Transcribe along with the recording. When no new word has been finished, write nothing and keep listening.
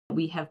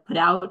we have put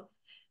out.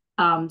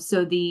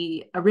 So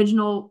the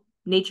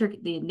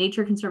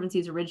Nature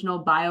Conservancy's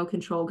original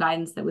biocontrol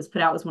guidance that was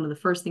put out was one of the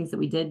first things that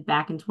we did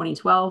back in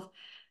 2012.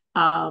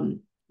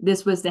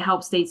 This was to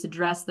help states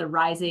address the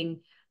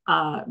rising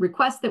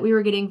requests that we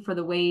were getting for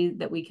the way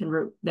that we can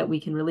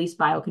release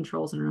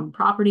biocontrols on our own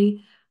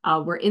property.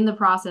 We're in the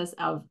process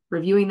of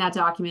reviewing that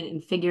document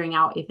and figuring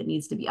out if it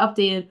needs to be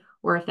updated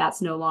or if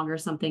that's no longer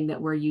something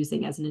that we're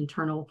using as an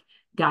internal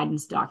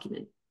guidance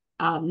document.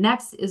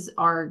 Next is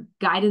our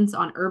guidance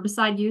on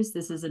herbicide use.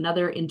 This is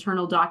another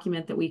internal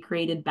document that we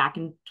created back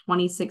in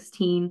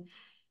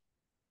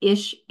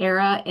 2016-ish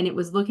era, and it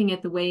was looking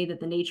at the way that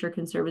the Nature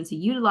Conservancy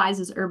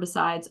utilizes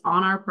herbicides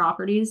on our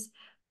properties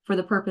for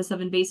the purpose of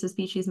invasive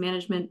species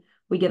management.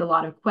 We get a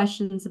lot of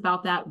questions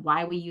about that,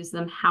 why we use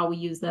them, how we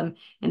use them,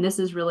 and this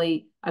is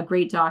really a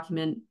great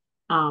document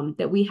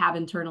that we have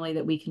internally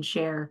that we can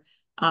share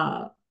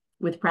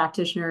with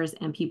practitioners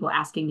and people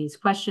asking these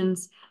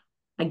questions.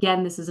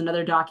 Again, this is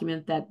another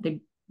document that the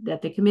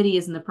committee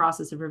is in the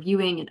process of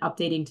reviewing and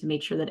updating to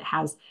make sure that it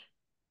has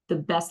the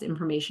best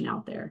information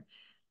out there.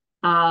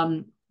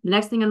 The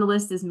next thing on the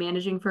list is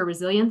managing for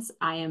resilience.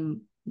 I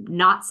am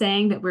not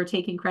saying that we're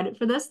taking credit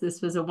for this.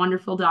 This was a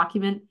wonderful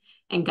document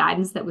and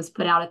guidance that was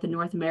put out at the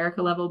North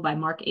America level by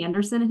Mark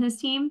Anderson and his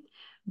team.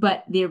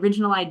 But the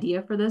original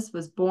idea for this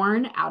was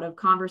born out of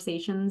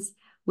conversations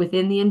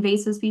within the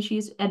Invasive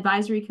Species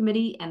Advisory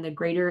Committee and the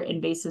greater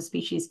invasive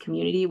species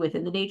community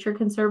within the Nature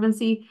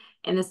Conservancy,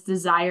 and this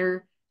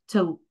desire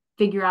to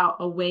figure out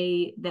a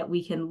way that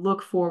we can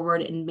look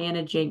forward and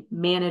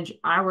manage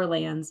our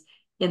lands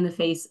in the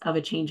face of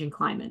a changing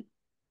climate.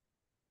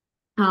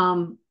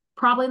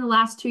 Probably in the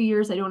last 2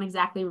 years, I don't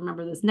exactly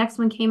remember, this next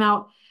one came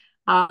out.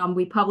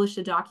 We published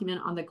a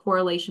document on the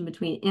correlation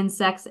between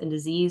insects and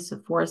disease, so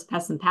forest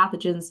pests and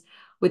pathogens,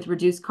 with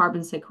reduced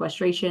carbon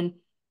sequestration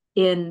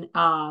in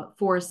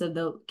forests of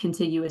the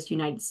contiguous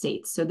United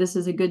States. So this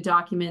is a good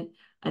document.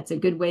 It's a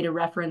good way to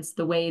reference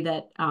the way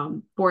that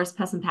forest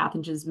pests and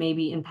pathogens may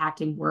be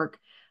impacting work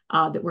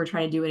that we're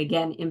trying to do, and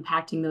again,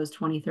 impacting those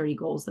 2030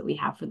 goals that we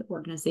have for the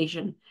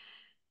organization.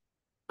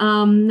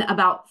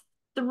 About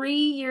 3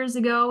 years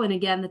ago, and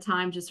again, the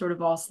time just sort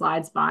of all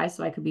slides by,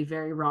 so I could be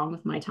very wrong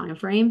with my time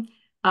frame,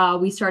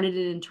 we started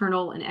an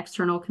internal and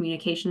external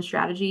communication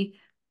strategy.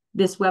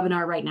 This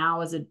webinar right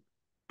now is a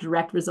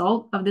direct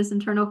result of this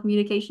internal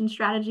communication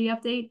strategy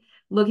update,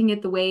 looking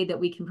at the way that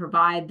we can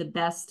provide the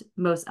best,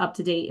 most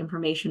up-to-date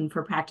information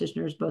for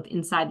practitioners, both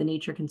inside the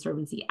Nature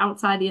Conservancy,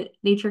 outside the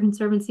Nature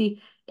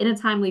Conservancy, in a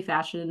timely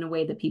fashion, in a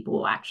way that people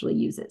will actually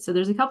use it. So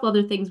there's a couple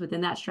other things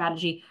within that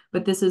strategy,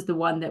 but this is the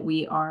one that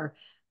we are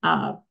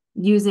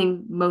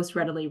using most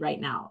readily right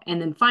now.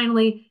 And then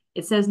finally,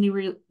 it says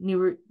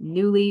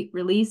newly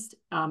released.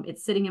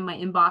 It's sitting in my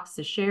inbox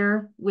to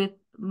share with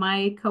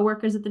my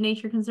coworkers at the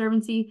Nature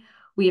Conservancy.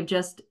 We have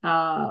just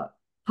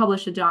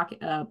published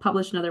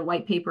another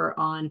white paper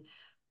on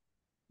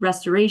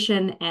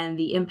restoration and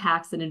the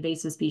impacts that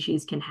invasive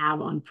species can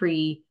have on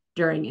pre,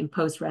 during, and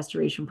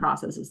post-restoration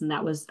processes. And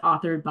that was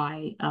authored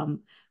by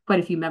quite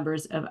a few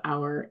members of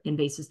our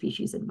Invasive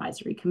Species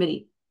Advisory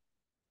Committee.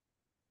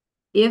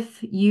 If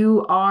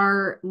you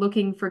are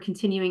looking for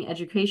continuing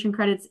education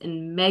credits,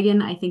 and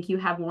Megan, I think you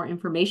have more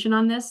information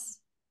on this.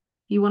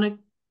 You want to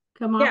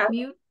come off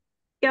mute?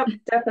 Yep,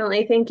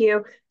 definitely. Thank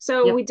you.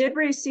 So we did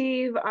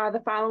receive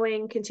the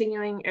following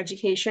continuing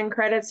education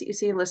credits that you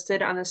see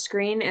listed on the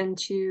screen, and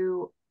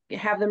to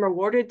have them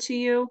awarded to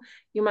you,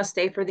 you must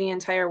stay for the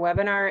entire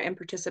webinar and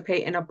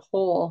participate in a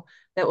poll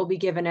that will be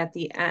given at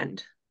the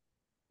end.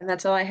 And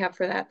that's all I have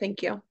for that.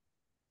 Thank you.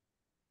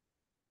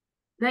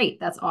 Great.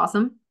 That's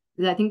awesome.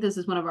 I think this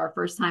is one of our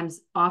first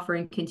times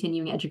offering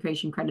continuing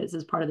education credits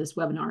as part of this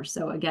webinar.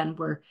 So again,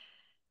 we're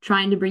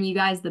trying to bring you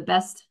guys the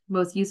best,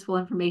 most useful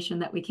information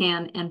that we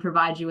can and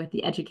provide you with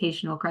the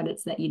educational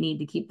credits that you need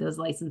to keep those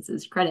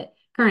licenses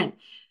current.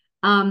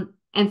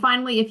 And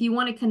finally, if you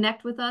want to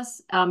connect with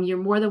us, you're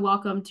more than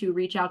welcome to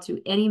reach out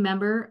to any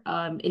member,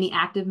 any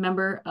active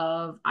member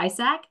of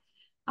ISAC.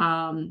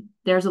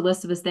 There's a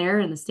list of us there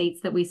in the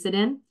states that we sit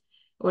in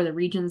or the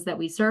regions that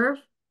we serve.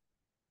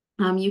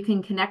 You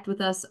can connect with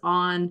us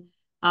on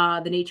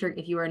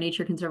if you are a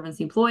Nature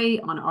Conservancy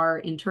employee, on our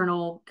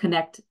internal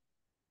Connect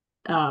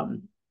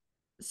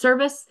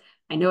service.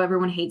 I know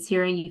everyone hates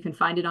hearing you can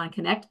find it on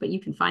Connect, but you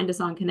can find us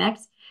on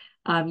Connect.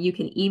 You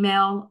can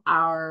email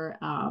our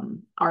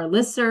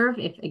listserv.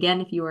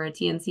 If you are a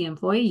TNC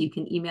employee, you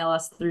can email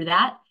us through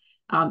that.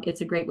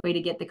 It's a great way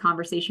to get the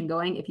conversation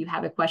going. If you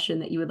have a question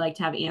that you would like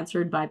to have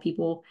answered by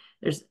people,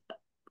 there's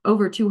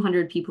over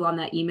 200 people on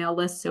that email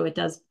list, so it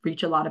does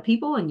reach a lot of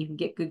people and you can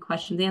get good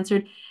questions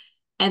answered.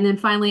 And then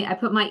finally, I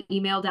put my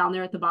email down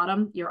there at the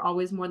bottom. You're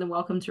always more than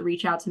welcome to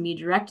reach out to me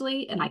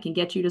directly, and I can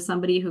get you to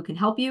somebody who can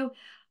help you.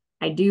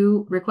 I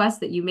do request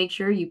that you make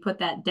sure you put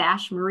that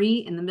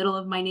 -Marie in the middle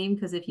of my name,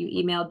 because if you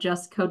email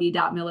just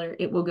Cody.Miller,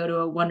 it will go to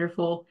a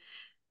wonderful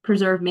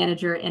preserve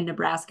manager in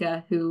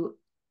Nebraska who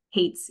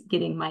hates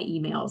getting my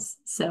emails.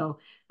 So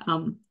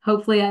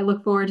hopefully I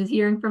look forward to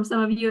hearing from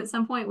some of you at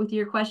some point with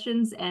your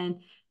questions,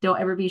 and don't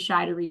ever be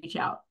shy to reach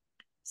out.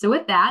 So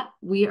with that,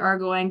 we are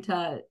going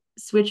to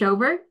switch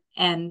over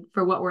and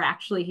for what we're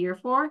actually here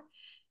for.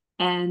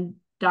 And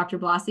Dr.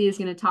 Blossey is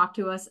going to talk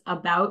to us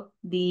about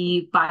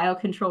the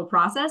biocontrol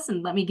process.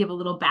 And let me give a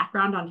little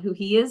background on who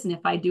he is. And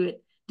if I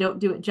don't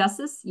do it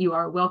justice, you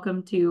are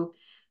welcome to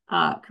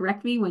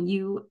correct me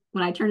when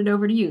I turn it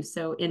over to you.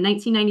 So in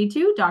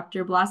 1992,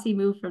 Dr. Blossey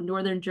moved from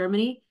Northern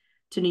Germany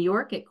to New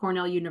York at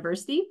Cornell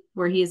University,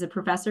 where he is a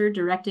professor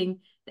directing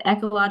the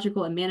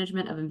ecological and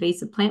management of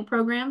invasive plant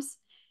programs.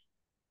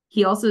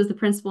 He also is the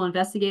principal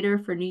investigator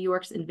for New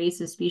York's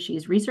Invasive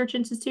Species Research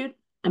Institute.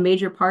 A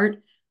major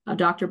part of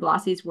Dr.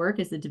 Blossey's work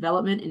is the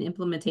development and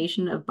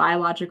implementation of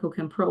biological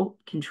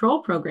control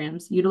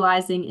programs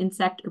utilizing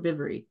insect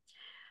herbivory.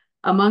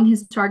 Among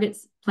his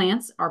targets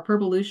plants are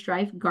purple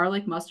loosestrife,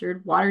 garlic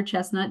mustard, water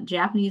chestnut,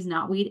 Japanese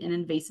knotweed, and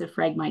invasive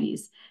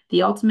Phragmites.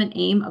 The ultimate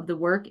aim of the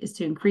work is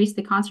to increase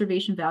the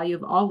conservation value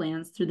of all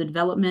lands through the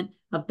development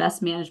of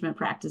best management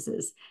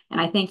practices.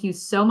 And I thank you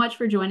so much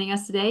for joining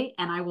us today,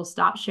 and I will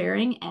stop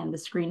sharing, and the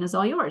screen is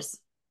all yours.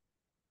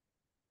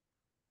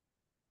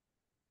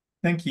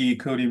 Thank you,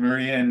 Cody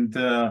Murray, and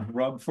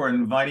Rob for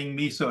inviting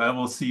me. So I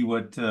will see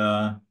what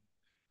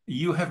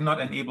you have not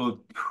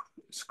enabled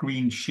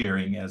screen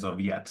sharing as of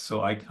yet,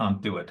 so I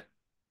can't do it.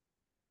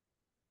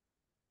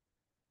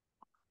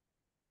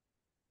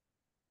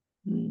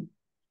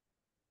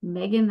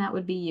 Megan, that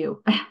would be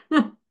you.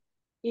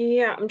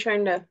 Yeah, I'm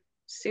trying to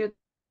see.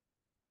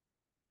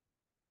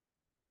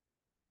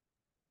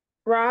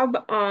 Rob,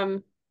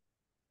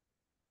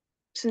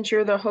 since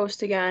you're the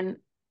host again,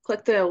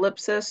 click the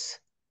ellipsis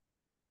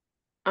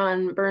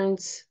on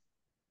Bernd's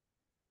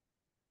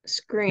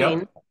screen.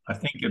 Yep, I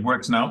think it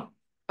works now.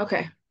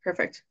 Okay,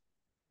 perfect.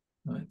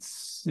 Let's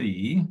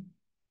see.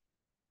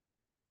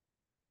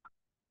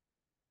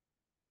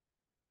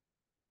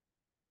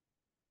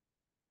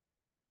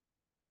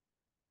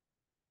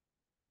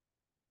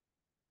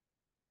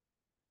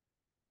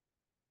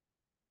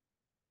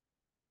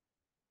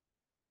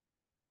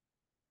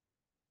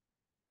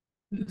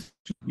 This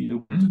should be the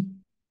one.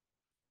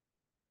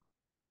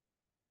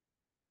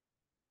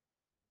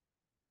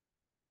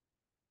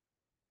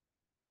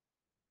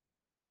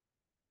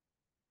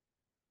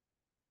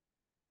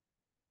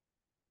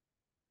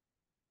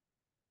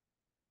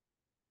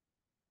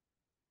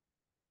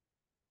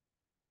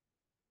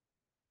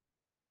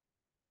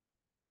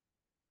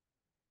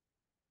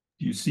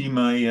 Do you see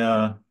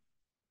my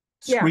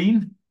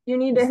screen? You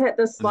need to hit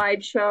the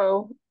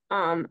slideshow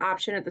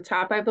option at the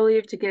top, I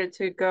believe, to get it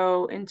to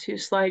go into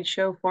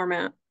slideshow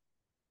format.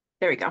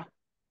 There we go.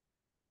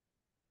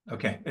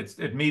 Okay,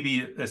 it may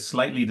be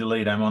slightly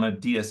delayed. I'm on a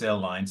DSL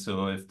line,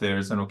 so if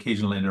there's an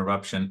occasional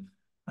interruption,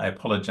 I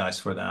apologize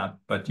for that.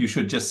 But you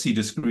should just see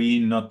the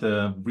screen, not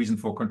the reason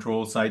for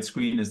control side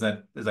screen. Is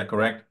that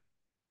correct?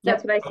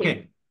 That's what I see.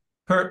 Okay,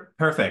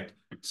 perfect.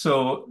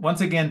 So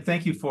once again,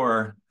 thank you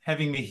for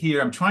having me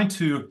here. I'm trying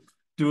to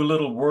do a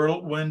little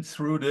whirlwind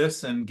through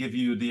this and give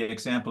you the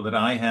example that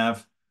I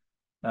have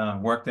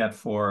worked at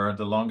for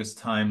the longest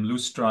time,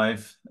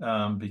 loosestrife,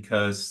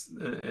 because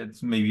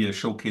it's maybe a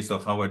showcase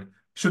of how it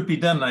should be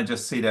done. I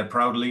just say that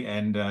proudly,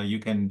 and you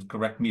can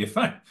correct me if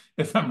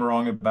I'm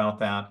wrong about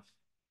that.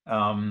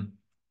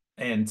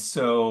 And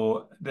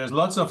so there's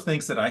lots of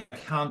things that I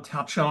can't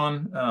touch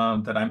on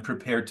that I'm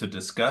prepared to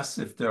discuss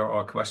if there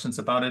are questions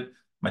about it.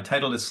 My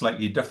title is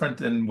slightly different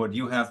than what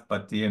you have,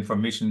 but the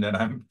information that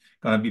I'm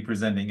going to be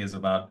presenting is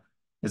about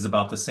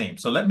the same.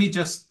 So let me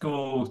just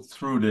go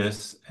through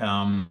this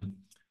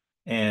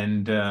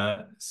and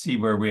see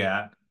where we're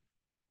at,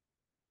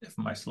 if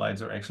my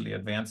slides are actually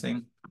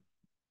advancing.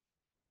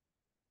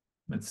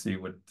 Let's see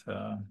what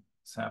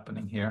is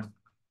happening here.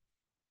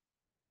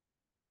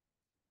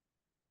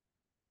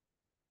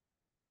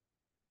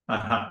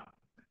 Aha.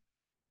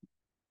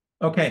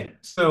 Okay,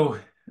 so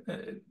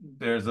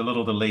there's a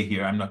little delay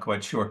here. I'm not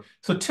quite sure.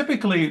 So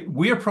typically,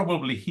 we're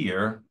probably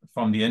here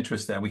from the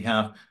interest that we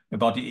have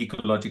about the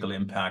ecological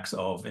impacts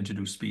of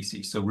introduced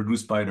species. So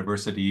reduced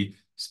biodiversity,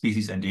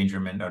 species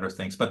endangerment, other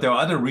things. But there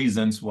are other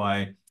reasons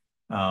why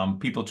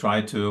people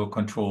try to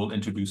control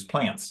introduced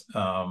plants.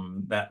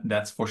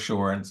 That's for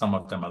sure, and some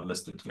of them are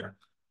listed here.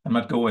 I'm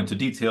not going into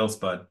details,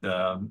 but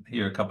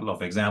here are a couple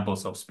of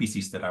examples of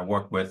species that I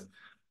work with.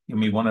 You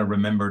may want to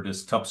remember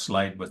this top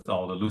slide with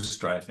all the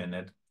loosestrife in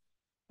it.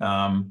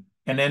 And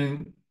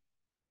then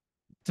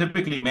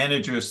typically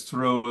managers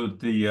throw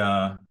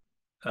the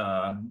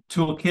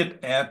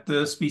toolkit at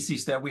the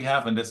species that we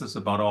have, and this is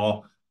about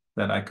all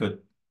that I could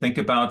think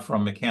about,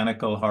 from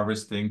mechanical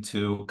harvesting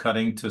to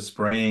cutting to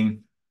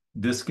spraying,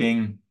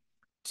 disking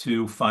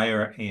to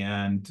fire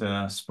and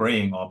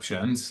spraying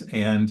options.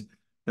 And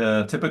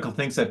the typical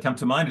things that come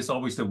to mind is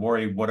always the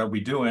worry, what are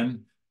we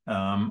doing?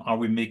 Are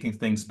we making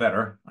things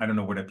better? I don't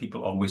know whether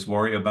people always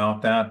worry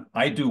about that.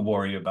 I do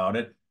worry about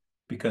it,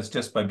 because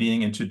just by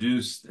being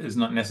introduced is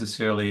not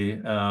necessarily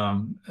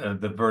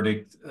the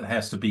verdict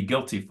has to be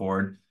guilty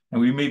for it.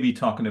 And we may be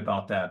talking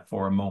about that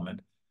for a moment.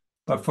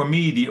 But for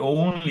me, the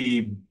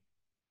only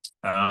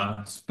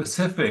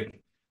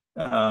specific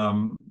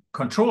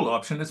control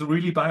option is a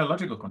really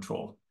biological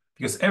control,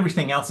 because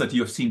everything else that you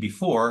have seen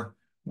before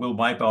will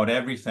wipe out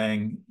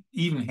everything.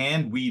 Even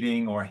hand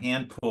weeding or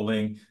hand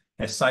pulling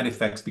has side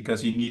effects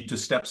because you need to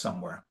step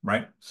somewhere,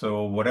 right?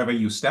 So whatever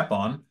you step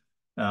on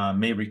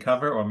may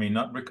recover or may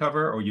not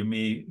recover, or you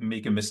may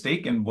make a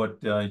mistake in what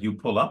you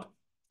pull up.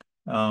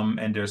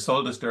 And there's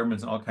soil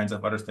disturbance and all kinds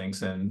of other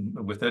things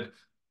with it.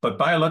 But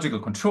biological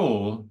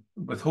control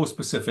with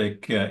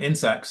host-specific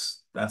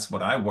insects, that's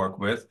what I work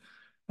with,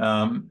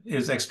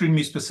 is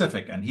extremely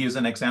specific. And here's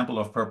an example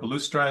of purple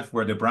loosestrife,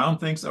 where the brown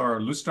things are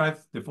loosestrife,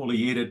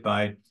 defoliated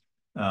by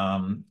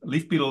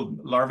leaf beetle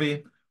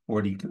larvae,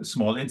 or the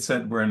small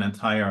insect, where an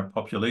entire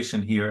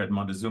population here at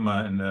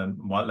Montezuma in the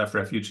Wildlife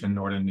Refuge in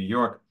northern New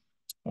York,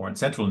 or in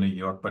central New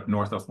York, but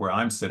north of where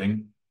I'm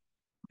sitting,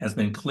 has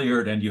been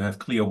cleared, and you have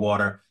clear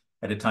water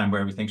at a time where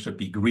everything should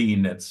be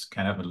green. That's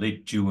kind of in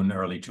late June,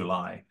 early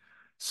July.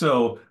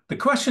 So the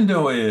question,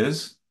 though,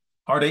 is,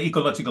 are there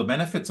ecological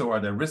benefits or are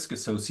there risks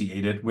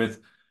associated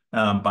with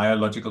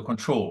biological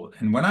control?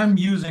 And when I'm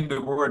using the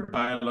word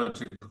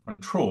biological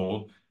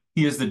control,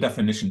 here's the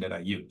definition that I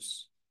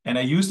use. And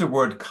I use the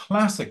word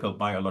classical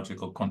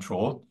biological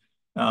control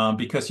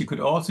because you could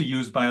also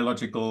use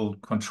biological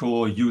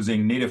control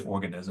using native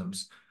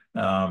organisms.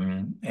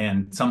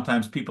 And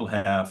sometimes people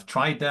have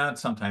tried that.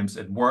 Sometimes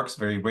it works.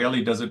 Very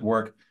rarely does it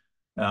work.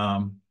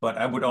 But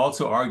I would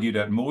also argue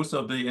that most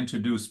of the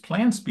introduced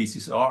plant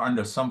species are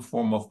under some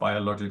form of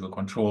biological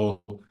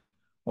control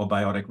or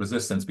biotic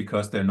resistance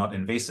because they're not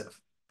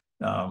invasive.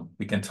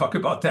 We can talk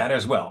about that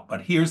as well.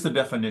 But here's the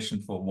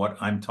definition for what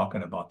I'm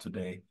talking about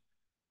today.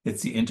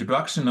 It's the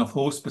introduction of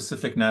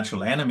host-specific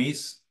natural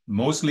enemies,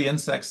 mostly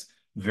insects,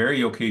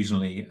 very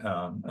occasionally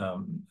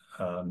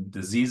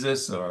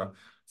diseases or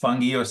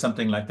fungi or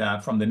something like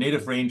that, from the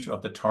native range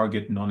of the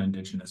target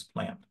non-indigenous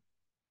plant.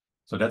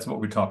 So that's what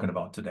we're talking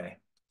about today.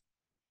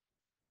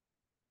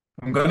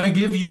 I'm going to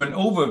give you an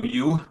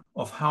overview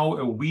of how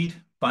a weed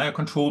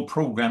biocontrol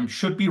program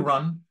should be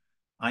run.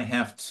 I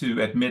have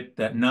to admit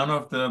that none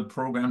of the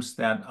programs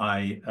that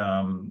I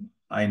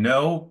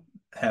know,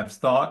 have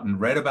thought and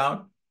read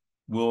about,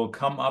 will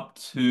come up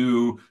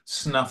to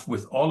snuff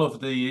with all of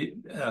the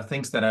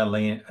things that I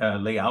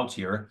lay out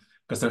here,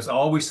 because there's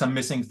always some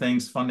missing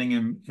things.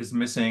 Funding is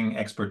missing,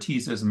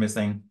 expertise is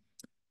missing.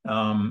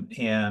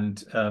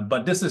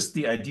 But this is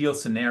the ideal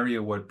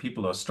scenario what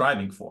people are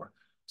striving for.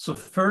 So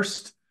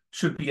first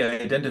should be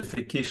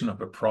identification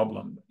of a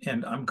problem.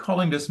 And I'm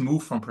calling this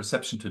move from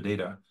perception to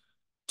data.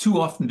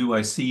 Too often do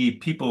I see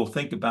people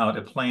think about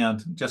a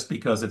plant just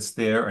because it's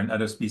there and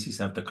other species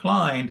have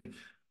declined,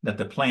 that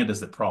the plant is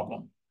the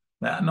problem.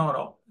 That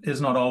is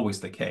not always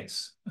the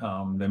case.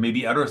 There may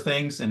be other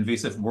things,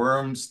 invasive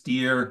worms,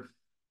 deer,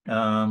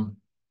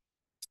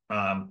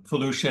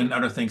 pollution,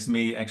 other things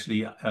may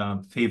actually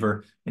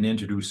favor an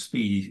introduced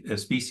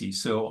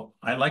species. So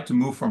I like to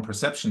move from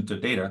perception to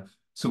data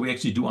so we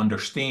actually do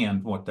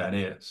understand what that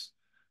is.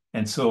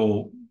 And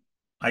so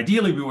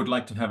ideally, we would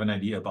like to have an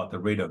idea about the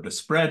rate of the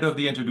spread of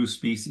the introduced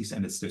species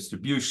and its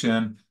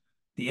distribution,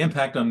 the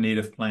impact on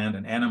native plant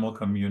and animal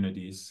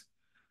communities.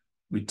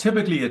 We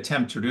typically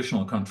attempt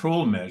traditional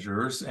control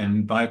measures,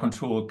 and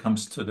biocontrol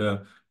comes to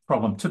the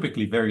problem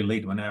typically very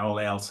late when all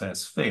else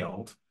has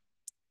failed.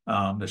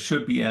 There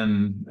should be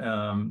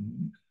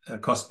a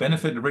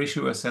cost-benefit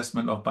ratio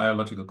assessment of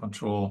biological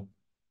control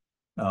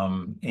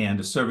and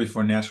a survey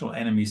for natural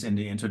enemies in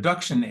the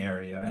introduction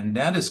area. And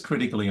that is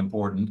critically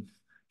important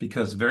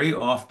because very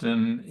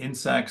often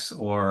insects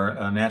or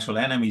natural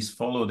enemies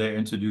follow their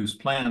introduced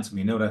plants.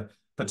 We know that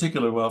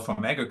particularly well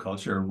from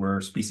agriculture, where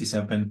species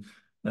have been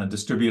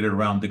distributed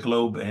around the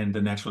globe and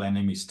the natural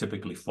enemies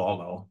typically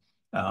follow.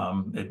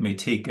 It may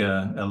take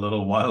a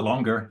little while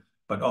longer,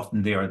 but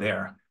often they are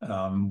there.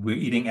 We're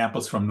eating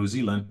apples from New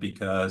Zealand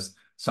because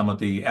some of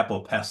the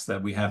apple pests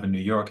that we have in New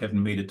York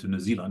haven't made it to New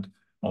Zealand,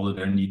 although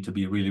they need to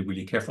be really,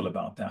 really careful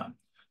about that.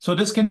 So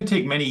this can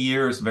take many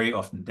years, very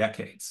often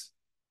decades.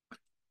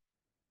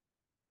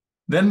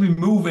 Then we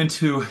move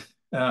into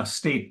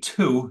state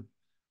 2.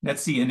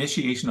 That's the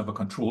initiation of a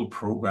control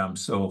program.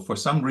 So for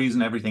some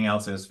reason, everything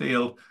else has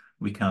failed.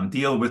 We can't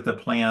deal with the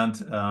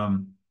plant.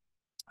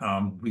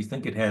 We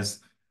think it has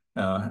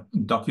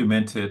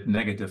documented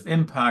negative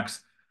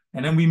impacts.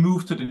 And then we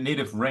move to the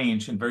native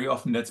range, and very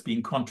often that's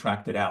being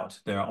contracted out.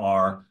 There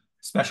are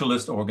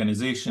specialist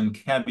organizations,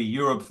 CABI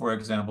Europe, for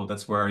example,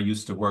 that's where I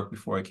used to work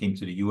before I came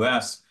to the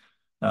US,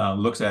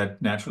 looks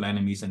at natural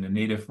enemies in the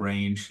native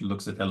range,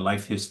 looks at their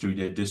life history,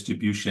 their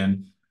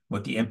distribution,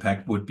 what the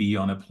impact would be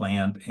on a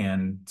plant.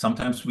 And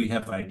sometimes we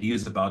have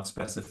ideas about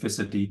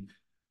specificity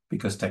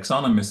because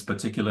taxonomists,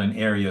 particularly in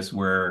areas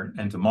where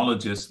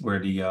entomologists, where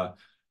the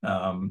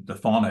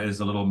fauna is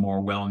a little more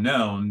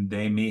well-known,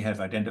 they may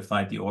have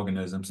identified the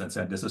organisms and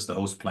said, this is the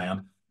host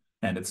plant,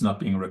 and it's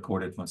not being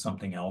recorded for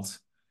something else.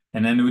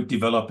 And then we would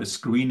develop a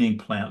screening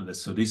plant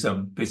list. So these are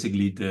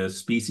basically the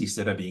species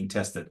that are being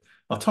tested.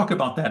 I'll talk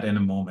about that in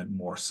a moment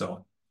more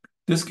so.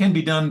 This can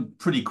be done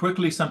pretty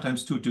quickly,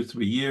 sometimes 2 to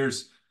 3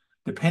 years,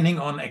 depending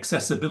on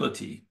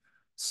accessibility.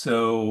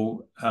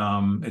 So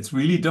it's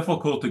really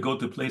difficult to go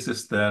to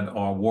places that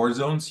are war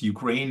zones.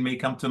 Ukraine may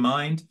come to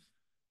mind.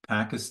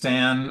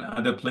 Pakistan,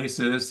 other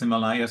places,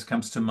 Himalayas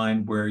comes to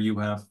mind where you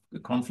have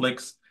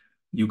conflicts,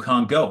 you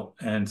can't go.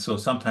 And so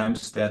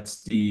sometimes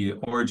that's the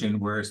origin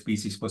where a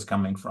species was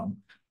coming from.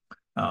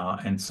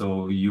 And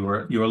so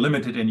you're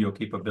limited in your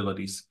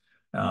capabilities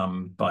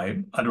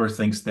by other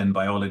things than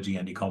biology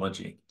and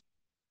ecology.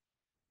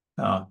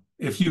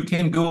 If you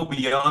can go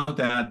beyond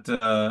that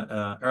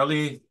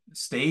early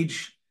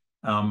stage,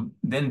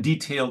 then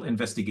detailed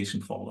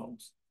investigation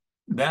follows.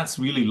 That's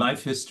really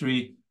life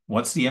history.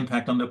 What's the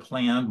impact on the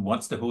plant?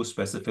 What's the host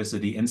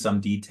specificity in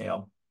some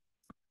detail?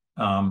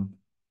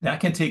 That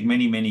can take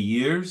many, many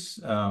years.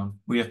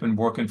 We have been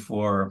working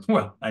for,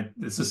 well,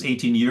 this is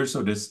 18 years,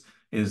 so this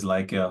is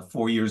like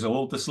 4 years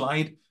old, the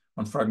slide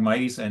on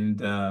Phragmites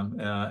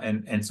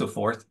and so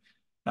forth.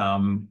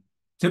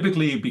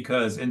 Typically,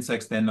 because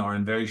insects then are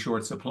in very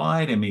short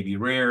supply, they may be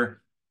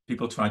rare.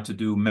 People try to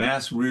do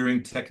mass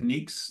rearing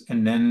techniques,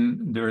 and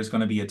then there is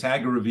going to be a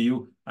tag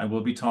review. I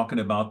will be talking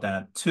about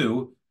that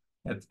too.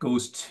 That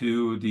goes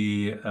to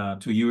the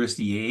to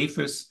USDA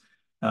APHIS,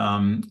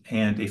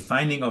 and a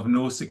finding of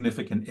no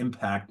significant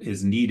impact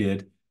is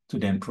needed to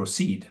then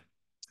proceed.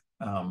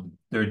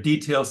 There are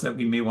details that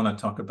we may want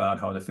to talk about,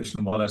 how the Fish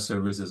and Wildlife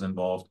Service is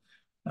involved,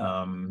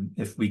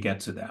 if we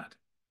get to that.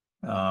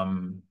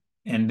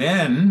 And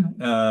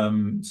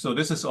then, so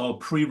this is all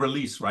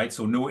pre-release, right?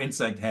 So no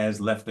insect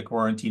has left the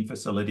quarantine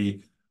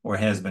facility or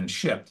has been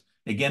shipped.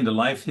 Again, the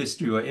life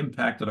history or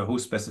impact or the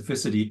host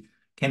specificity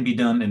can be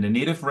done in the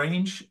native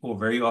range, or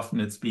very often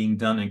it's being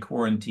done in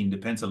quarantine.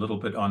 Depends a little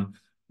bit on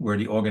where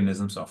the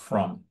organisms are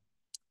from.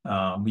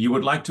 You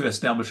would like to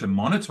establish a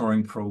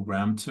monitoring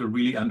program to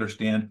really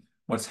understand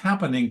what's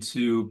happening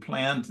to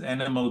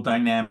plant-animal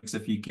dynamics,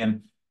 if you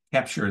can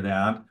capture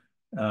that,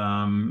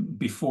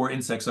 before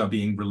insects are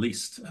being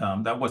released.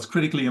 That was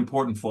critically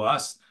important for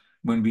us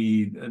when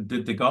we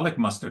did the garlic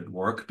mustard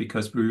work,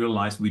 because we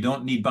realized we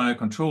don't need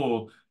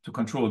biocontrol to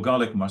control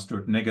garlic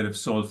mustard. Negative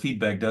soil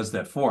feedback does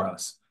that for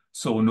us.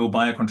 So no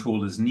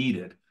biocontrol is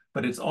needed,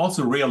 but it's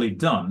also rarely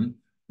done.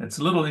 It's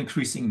a little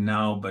increasing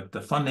now, but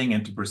the funding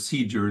and the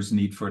procedures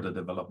need further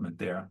development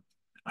there.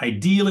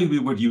 Ideally, we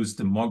would use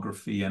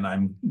demography, and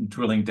I'm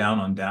drilling down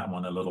on that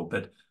one a little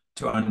bit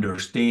to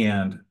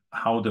understand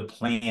how the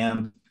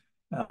plant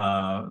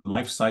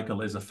life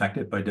cycle is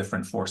affected by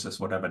different forces,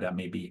 whatever that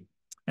may be.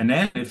 And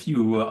then if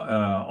you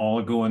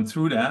all going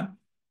through that,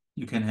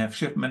 you can have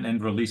shipment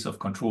and release of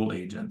control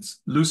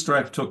agents.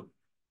 Loosestrife took,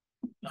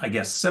 I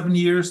guess, 7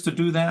 years to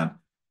do that.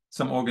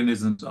 Some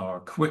organisms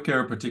are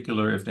quicker,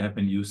 particularly if they have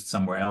been used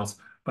somewhere else,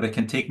 but it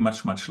can take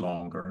much, much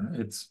longer.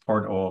 It's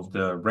part of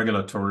the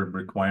regulatory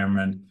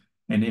requirement.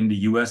 And in the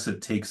US,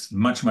 it takes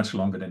much, much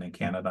longer than in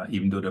Canada,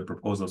 even though the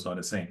proposals are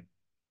the same.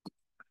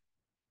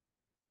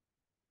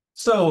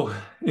 So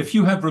if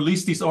you have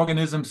released these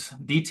organisms,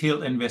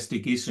 detailed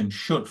investigation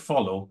should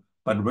follow,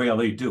 but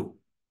rarely do.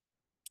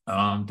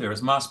 There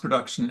is mass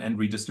production and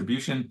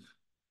redistribution.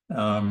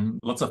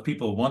 Lots of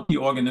people want the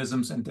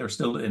organisms, and they're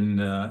still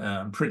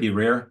in pretty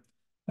rare.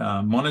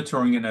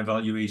 Monitoring and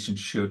evaluation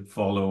should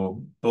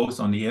follow, both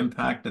on the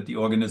impact that the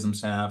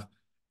organisms have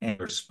and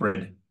their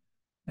spread.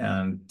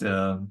 And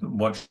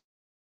what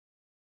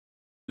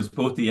is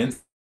both the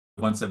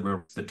ones that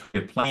were the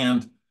target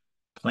plant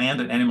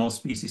and animal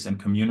species and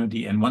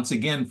community, and once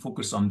again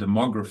focus on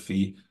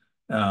demography,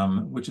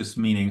 which is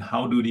meaning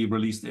how do the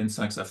released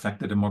insects affect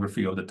the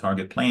demography of the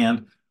target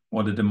plant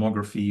or the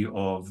demography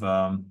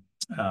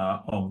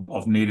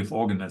of native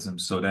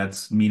organisms. So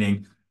that's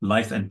meaning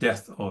life and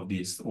death of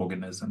these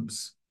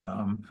organisms.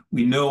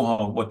 We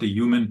know what the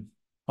human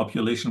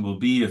population will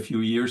be a few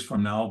years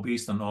from now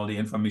based on all the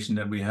information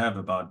that we have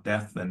about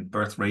death and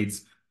birth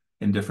rates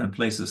in different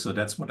places. So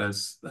that's what,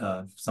 as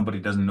somebody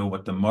doesn't know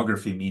what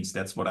demography means,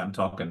 that's what I'm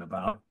talking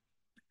about.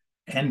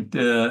 And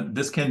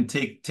this can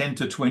take 10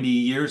 to 20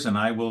 years, and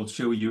I will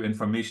show you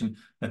information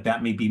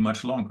that may be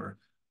much longer.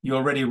 You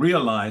already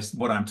realized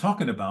what I'm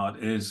talking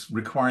about is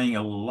requiring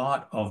a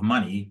lot of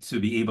money to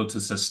be able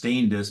to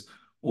sustain this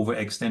over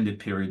extended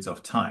periods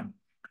of time.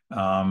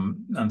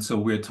 And so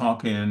we're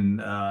talking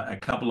a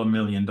couple of $1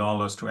 million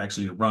to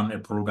actually run a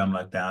program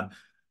like that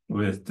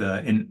with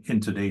in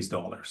today's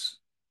dollars.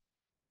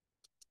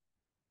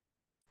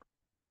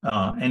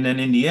 And then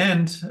in the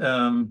end,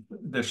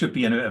 there should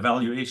be an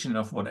evaluation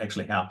of what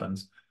actually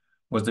happens.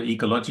 Was there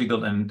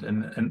ecological, and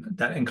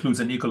that includes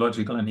an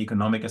ecological and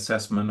economic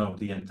assessment of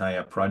the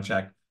entire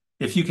project.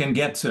 If you can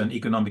get to an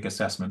economic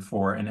assessment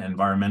for an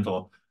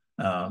environmental,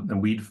 the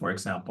weed, for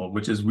example,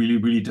 which is really,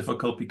 really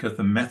difficult because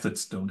the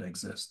methods don't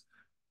exist.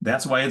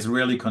 That's why it's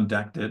rarely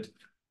conducted.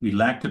 We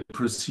lack the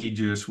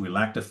procedures, we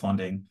lack the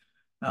funding.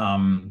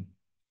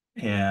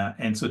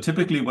 And so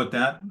typically what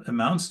that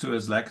amounts to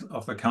is lack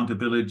of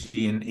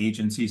accountability in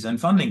agencies and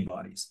funding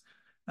bodies.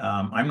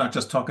 I'm not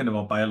just talking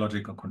about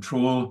biological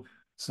control.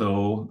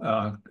 So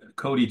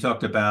Cody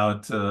talked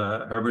about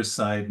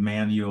herbicide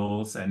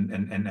manuals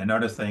and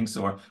other things,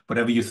 or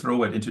whatever you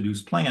throw at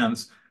introduced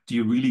plants. Do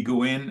you really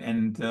go in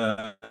and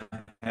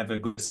have a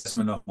good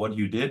assessment of what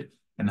you did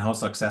and how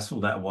successful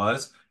that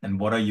was? And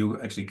what are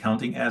you actually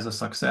counting as a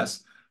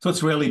success? So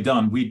it's rarely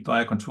done. Weed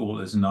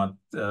biocontrol is not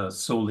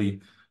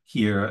solely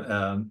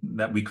here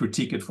that we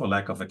critique it for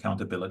lack of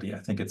accountability. I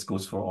think it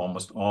goes for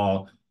almost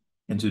all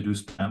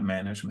introduced plant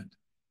management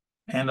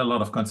and a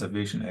lot of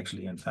conservation,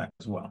 actually, in fact,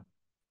 as well.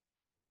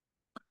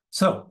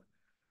 So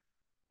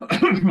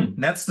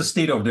that's the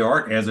state of the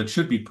art as it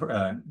should be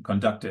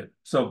conducted.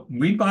 So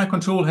weed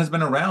biocontrol has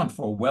been around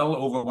for well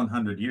over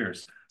 100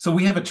 years. So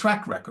we have a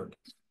track record.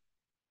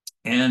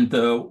 And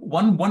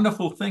one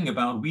wonderful thing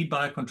about weed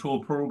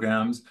biocontrol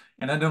programs,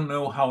 and I don't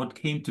know how it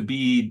came to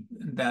be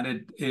that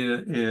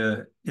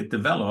it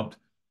developed,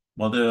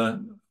 while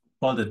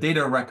the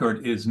data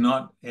record is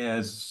not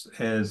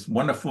as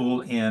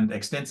wonderful and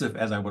extensive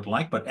as I would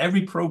like, but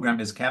every program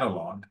is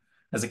cataloged.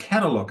 There's a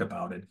catalog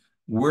about it.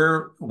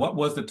 What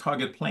was the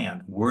target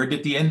plant? Where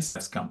did the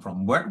insects come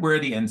from? What were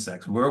the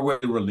insects? Where were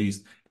they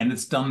released? And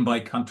it's done by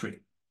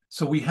country.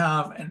 So we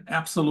have an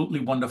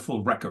absolutely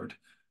wonderful record.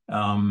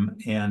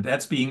 And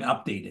that's being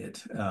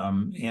updated.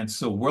 And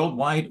so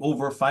worldwide,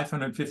 over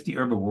 550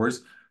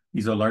 herbivores,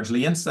 these are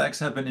largely insects,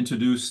 have been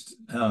introduced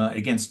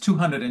against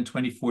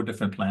 224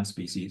 different plant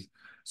species.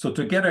 So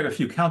together, if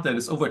you count that,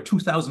 it's over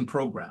 2,000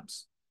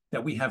 programs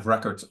that we have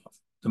records of.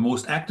 The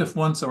most active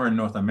ones are in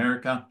North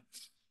America,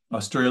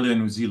 Australia,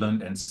 New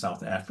Zealand, and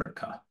South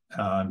Africa.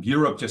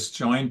 Europe just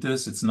joined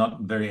this. It's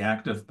not very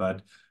active,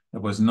 but there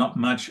was not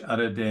much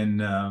other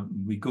than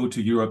we go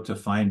to Europe to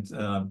find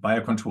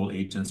biocontrol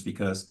agents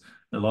because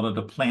a lot of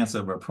the plants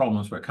that were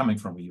problems were coming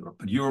from Europe.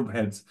 But Europe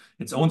had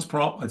its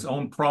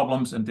own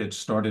problems, and it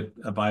started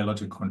a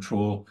biological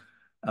control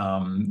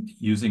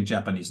using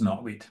Japanese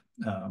knotweed.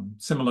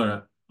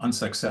 Similar,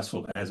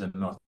 unsuccessful as in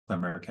North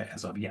America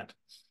as of yet.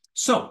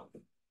 So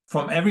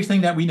from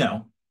everything that we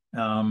know,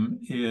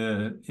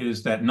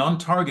 is that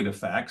non-target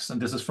effects,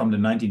 and this is from the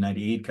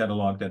 1998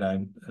 catalog that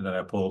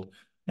I pulled,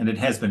 and it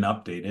has been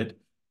updated,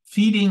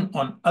 feeding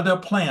on other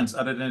plants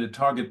other than the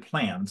target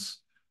plants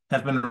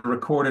have been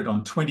recorded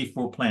on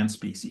 24 plant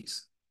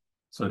species.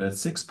 So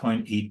that's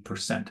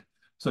 6.8%.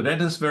 So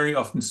that is very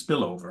often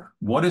spillover.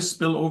 What is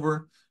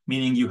spillover?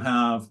 Meaning you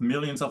have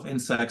millions of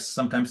insects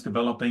sometimes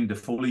developing,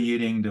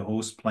 defoliating the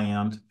host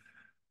plant.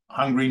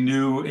 Hungry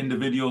new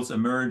individuals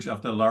emerge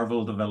after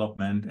larval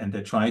development, and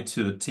they try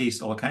to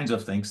taste all kinds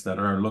of things that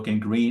are looking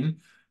green,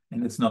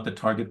 and it's not the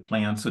target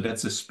plant, so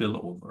that's a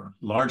spillover.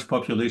 Large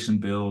population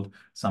build.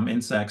 Some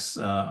insects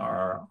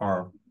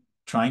are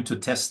trying to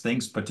test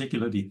things,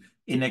 particularly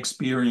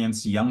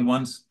inexperienced young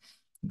ones.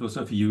 Those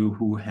of you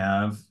who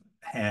have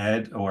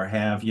had or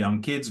have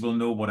young kids will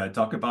know what I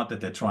talk about, that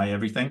they try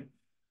everything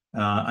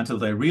until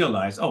they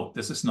realize, oh,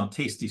 this is not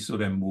tasty, so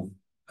they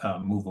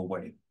move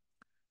away.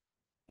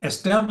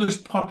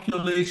 Established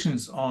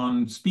populations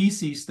on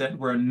species that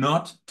were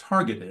not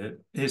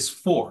targeted is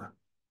 4.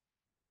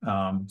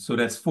 So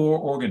that's 4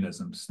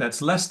 organisms.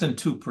 That's less than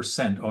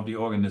 2% of the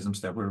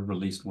organisms that were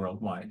released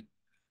worldwide.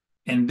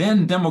 And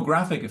then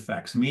demographic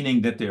effects,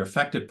 meaning that the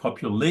affected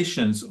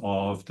populations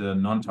of the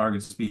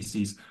non-target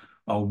species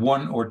are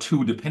 1 or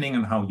 2, depending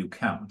on how you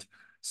count.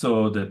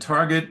 So the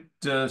target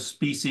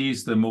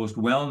species, the most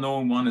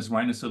well-known one is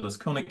Rhinocilus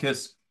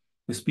conicus,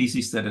 the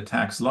species that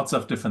attacks lots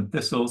of different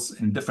thistles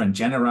in different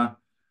genera.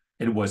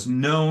 It was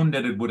known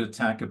that it would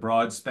attack a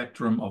broad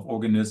spectrum of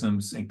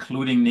organisms,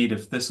 including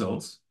native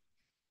thistles.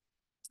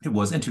 It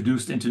was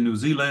introduced into New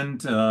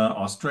Zealand,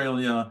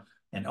 Australia,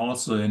 and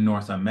also in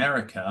North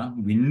America.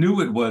 We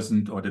knew it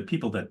wasn't, or the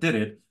people that did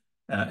it,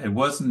 it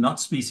was not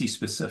species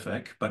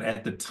specific, but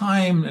at the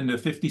time in the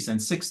 50s and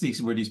 60s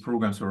where these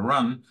programs were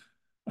run,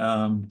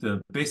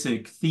 the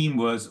basic theme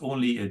was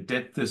only a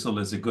dead thistle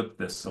is a good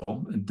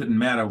thistle. It didn't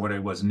matter whether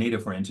it was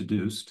native or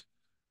introduced.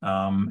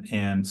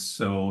 And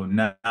so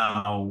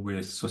now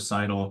with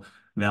societal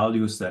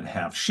values that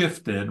have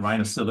shifted,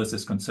 Rhinocilus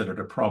is considered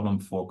a problem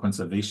for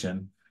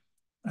conservation.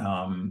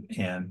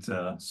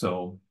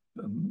 So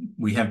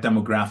we have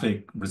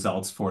demographic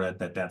results for it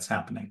that's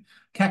happening.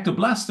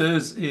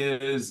 Cactoblastis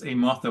is a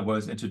moth that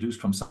was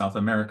introduced from South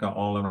America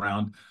all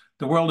around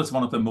the world. Is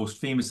one of the most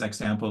famous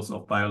examples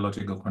of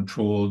biological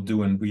control,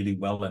 doing really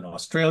well in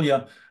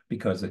Australia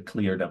because it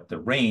cleared up the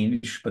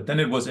range. But then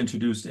it was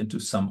introduced into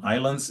some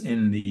islands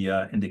in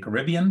the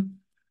Caribbean,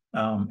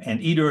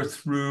 and either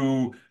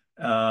through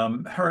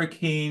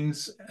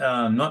hurricanes,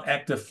 not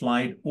active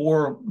flight,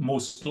 or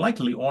most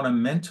likely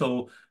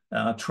ornamental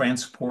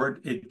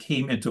transport, it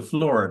came into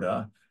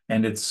Florida,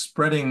 and it's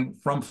spreading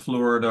from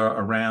Florida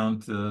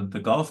around the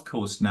Gulf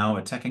Coast now,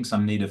 attacking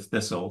some native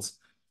thistles.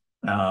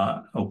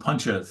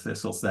 Opuntia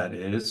thistles, that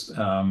is,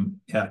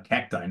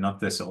 cacti, not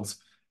thistles.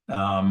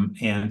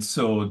 And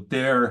so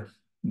there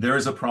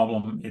is a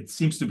problem. It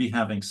seems to be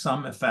having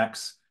some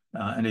effects,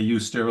 and they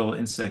use sterile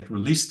insect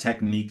release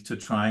technique to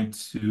try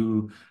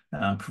to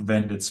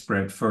prevent its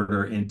spread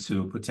further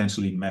into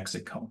potentially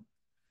Mexico.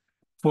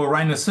 For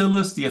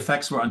Rhinocilus, the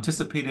effects were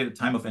anticipated at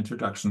time of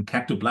introduction.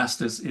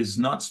 Cactoblastis is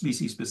not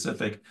species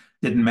specific.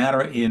 Didn't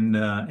matter in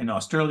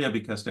Australia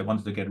because they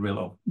wanted to get rid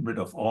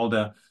of all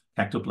the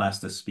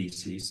Cactoblastis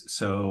species.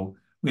 So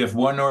we have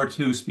 1 or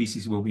 2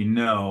 species where we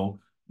know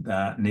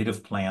that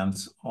native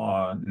plants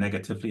are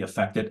negatively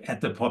affected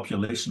at the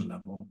population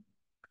level.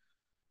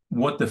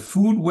 What the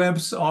food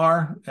webs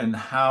are and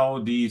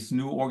how these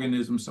new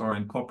organisms are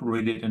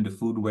incorporated into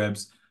food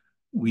webs,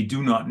 we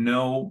do not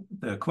know.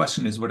 The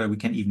question is whether we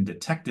can even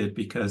detect it,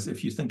 because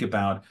if you think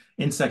about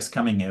insects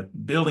coming in,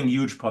 building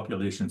huge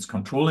populations,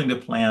 controlling the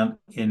plant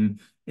in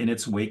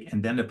its wake,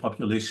 and then the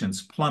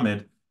populations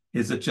plummet,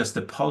 is it just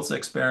a pulse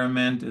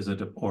experiment? Is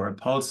it a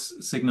pulse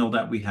signal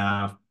that we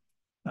have?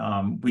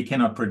 We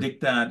cannot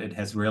predict that. It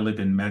has rarely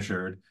been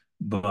measured,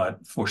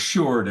 but for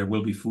sure there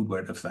will be food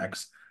web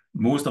effects.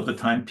 Most of the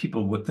time,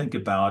 people would think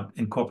about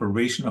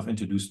incorporation of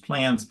introduced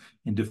plants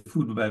into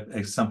food web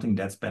as something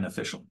that's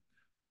beneficial.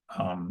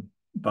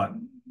 But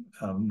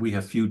we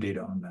have few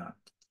data on that.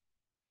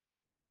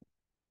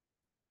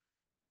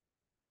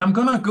 I'm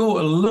going to go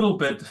a little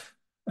bit,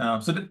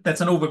 so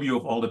that's an overview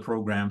of all the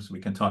programs. We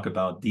can talk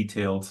about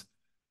details.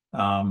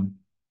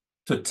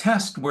 To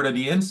test whether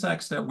the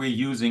insects that we're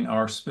using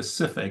are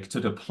specific to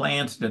the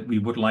plant that we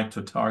would like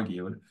to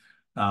target,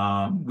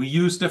 we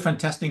use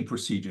different testing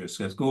procedures.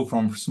 Let's go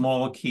from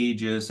small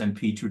cages and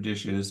petri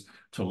dishes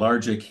to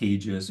larger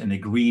cages in a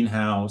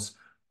greenhouse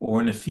or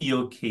in a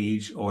field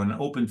cage or an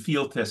open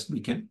field test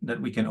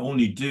that we can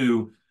only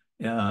do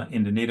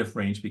in the native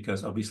range,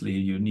 because obviously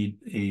you need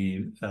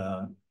a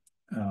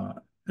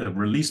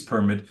release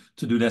permit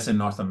to do this in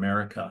North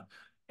America.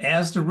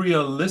 As the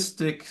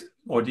realistic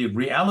or the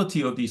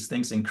reality of these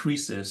things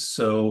increases,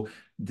 so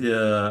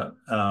the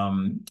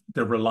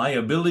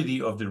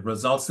reliability of the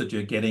results that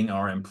you're getting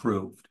are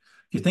improved.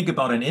 If you think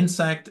about an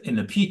insect in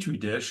a petri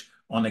dish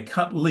on a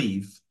cut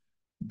leaf,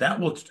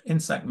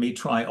 insect may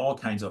try all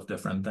kinds of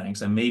different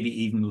things and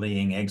maybe even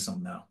laying eggs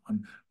on that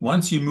one.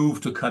 Once you move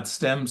to cut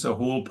stems or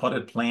whole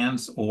potted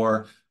plants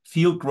or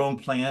field-grown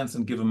plants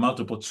and give a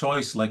multiple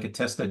choice, like a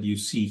test that you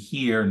see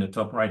here in the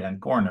top right-hand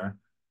corner,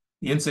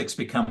 the insects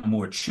become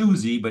more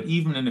choosy, but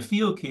even in a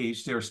field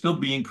cage, they're still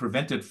being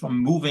prevented from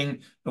moving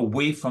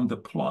away from the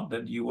plot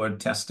that you are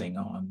testing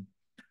on.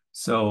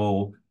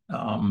 So,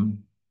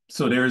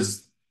 so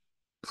there's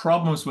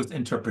problems with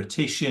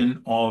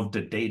interpretation of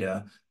the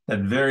data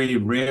that very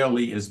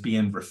rarely is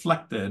being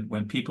reflected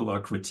when people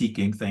are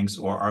critiquing things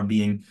or are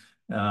being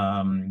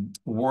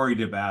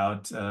worried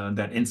about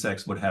that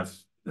insects would have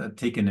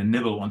taken a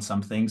nibble on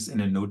some things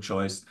in a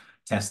no-choice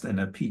test in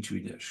a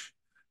petri dish.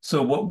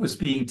 So what was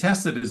being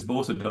tested is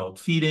both adult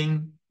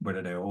feeding,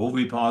 whether they're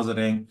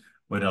ovipositing,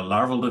 whether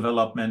larval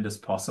development is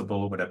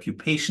possible, whether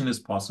pupation is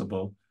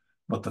possible,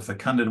 what the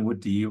fecundity would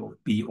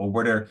be, or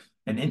whether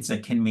an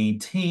insect can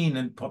maintain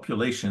in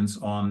populations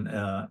on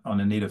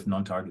a native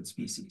non-target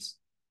species.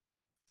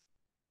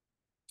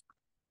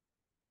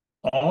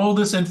 All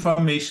this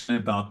information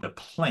about the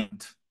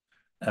plant,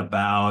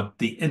 about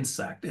the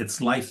insect, its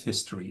life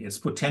history, its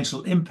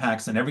potential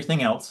impacts, and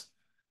everything else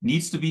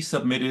needs to be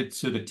submitted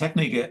to the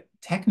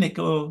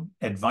technical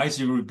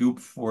advisory group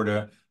for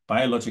the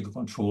biological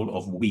control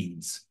of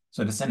weeds.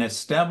 So it's an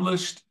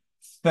established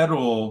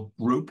federal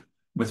group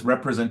with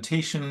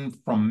representation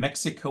from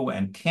Mexico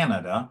and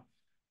Canada,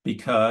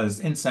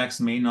 because insects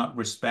may not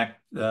respect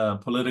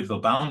political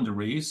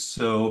boundaries.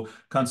 So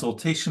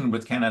consultation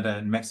with Canada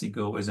and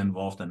Mexico is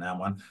involved in that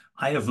one.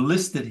 I have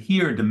listed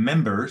here the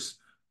members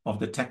of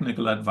the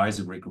technical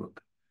advisory group.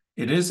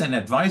 It is an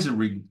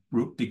advisory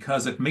group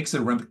because it makes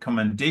a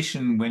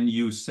recommendation when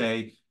you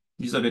say,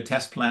 these are the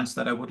test plants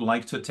that I would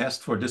like to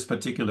test for this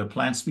particular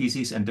plant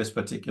species and this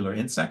particular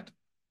insect.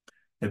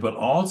 It will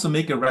also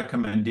make a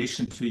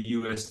recommendation to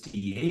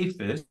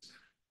USDA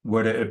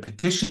whether a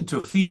petition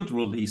to field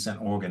release an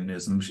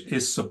organism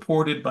is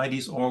supported by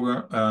these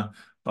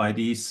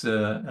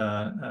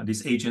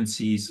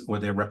agencies or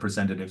their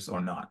representatives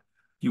or not.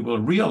 You will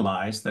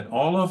realize that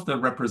all of the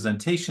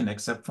representation,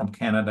 except from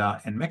Canada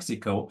and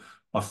Mexico,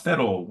 are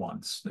federal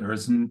ones. There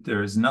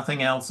is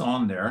nothing else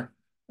on there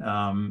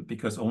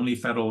because only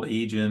federal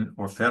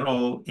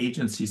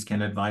agencies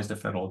can advise the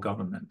federal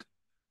government.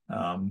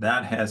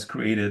 That has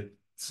created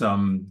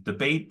some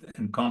debate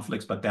and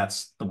conflicts, but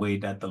that's the way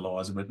that the law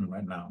is written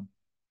right now.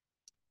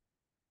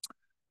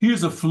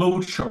 Here's a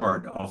flow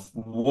chart of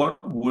what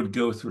would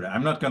go through that.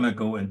 I'm not going to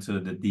go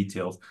into the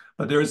details,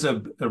 but there's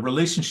a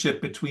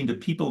relationship between the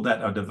people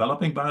that are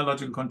developing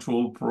biological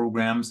control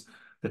programs,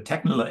 the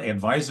technical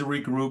advisory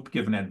group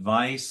giving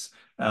advice,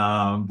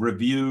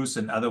 reviews,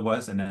 and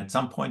otherwise. And then at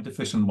some point, the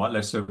Fish and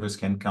Wildlife Service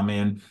can come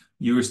in.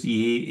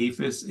 USDA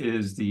APHIS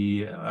is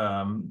the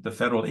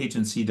federal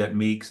agency that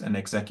makes an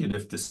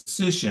executive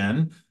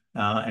decision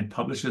and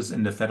publishes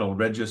in the Federal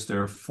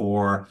Register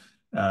for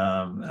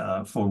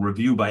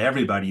review by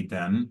everybody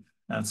then.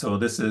 And so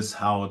this is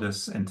how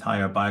this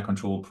entire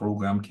biocontrol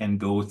program can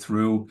go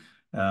through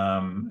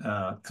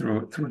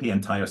the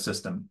entire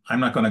system. I'm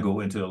not going to go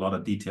into a lot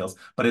of details,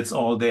 but it's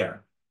all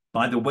there.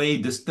 By the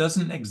way, this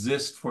doesn't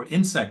exist for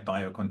insect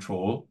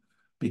biocontrol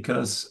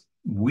because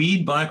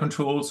weed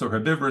biocontrols or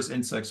herbivorous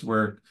insects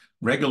were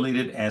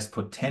regulated as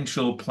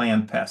potential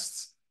plant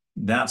pests.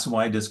 That's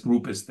why this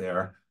group is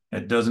there.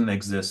 It doesn't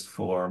exist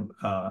for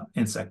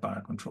insect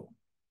biocontrol.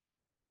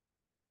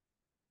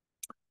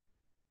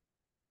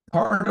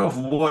 part of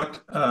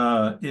what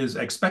is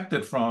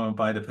expected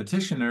by the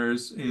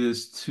petitioners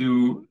is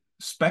to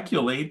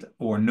speculate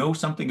or know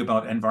something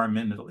about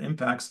environmental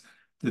impacts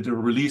that the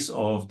release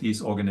of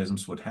these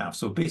organisms would have.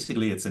 So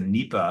basically, it's a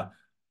NEPA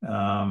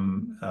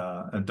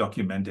a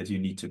document that you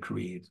need to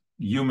create.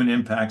 Human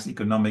impacts,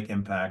 economic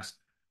impacts,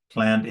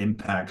 plant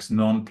impacts,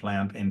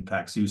 non-plant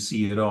impacts, you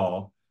see it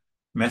all.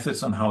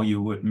 Methods on how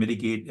you would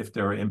mitigate if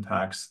there are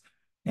impacts,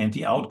 and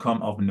the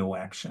outcome of no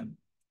action.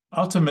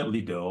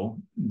 Ultimately, though,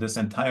 this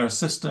entire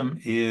system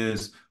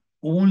is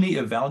only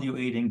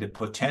evaluating the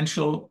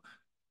potential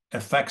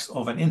effects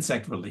of an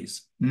insect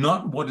release,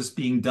 not what is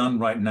being done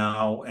right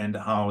now and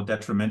how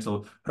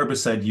detrimental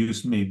herbicide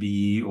use may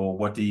be or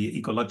what the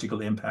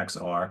ecological impacts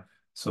are.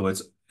 So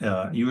it's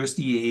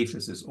USDA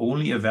is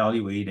only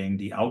evaluating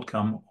the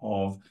outcome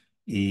of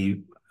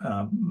a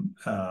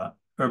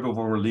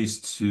herbivore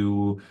release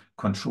to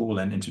control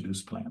and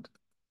introduce plant.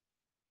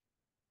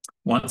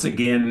 Once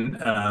again,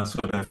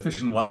 sort of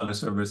Fish and Wildlife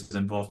Service is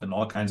involved in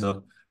all kinds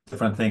of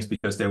different things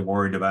because they're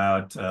worried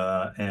about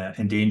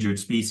endangered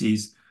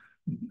species.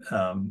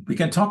 We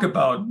can talk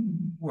about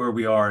where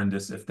we are in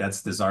this, if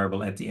that's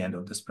desirable, at the end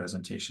of this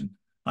presentation.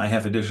 I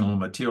have additional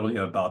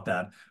material about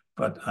that,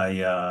 but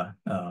I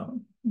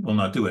will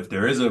not do it.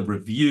 There is a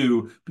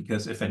review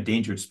because if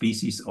endangered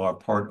species are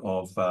part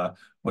of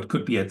what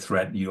could be a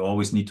threat, you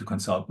always need to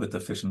consult with the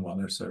Fish and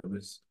Wildlife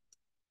Service.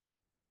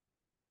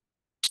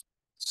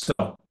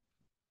 So,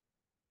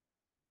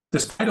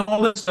 despite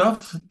all this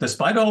stuff,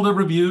 despite all the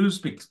reviews,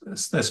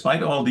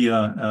 despite all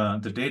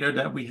the data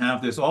that we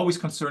have, there's always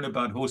concern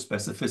about host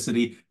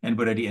specificity and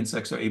whether the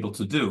insects are able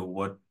to do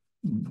what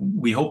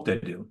we hope they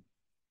do.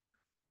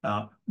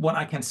 What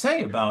I can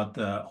say about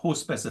the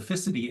host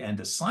specificity and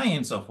the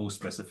science of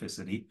host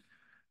specificity,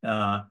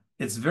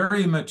 it's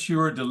very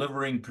mature,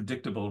 delivering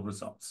predictable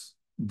results.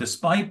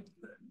 Despite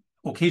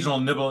occasional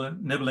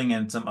nibbling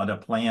and some other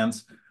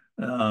plants,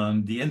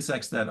 the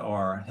insects that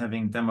are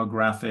having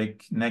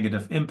demographic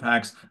negative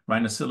impacts,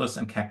 Rhinocillus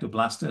and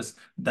Cactoblastis,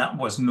 that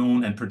was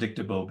known and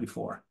predictable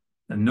before.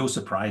 And no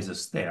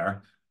surprises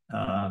there.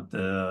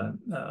 The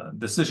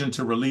decision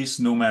to release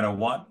no matter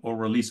what or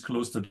release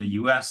close to the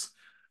US,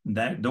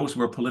 those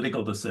were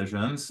political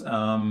decisions. We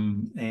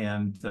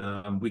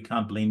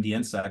can't blame the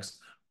insects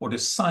or the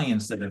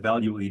science that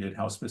evaluated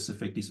how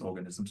specific these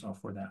organisms are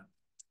for that.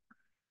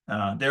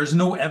 There's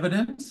no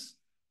evidence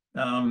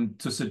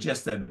to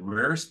suggest that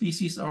rare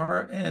species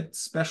are at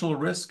special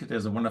risk.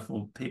 There's a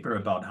wonderful paper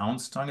about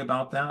houndstong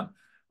about that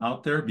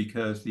out there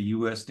because the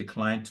US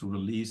declined to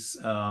release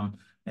an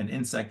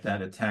insect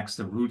that attacks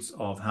the roots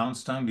of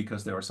houndstong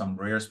because there are some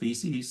rare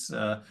species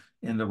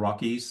in the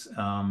Rockies.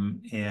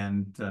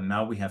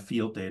 Now we have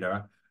field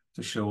data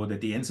to show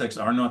that the insects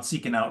are not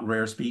seeking out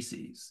rare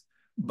species.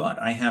 But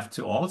I have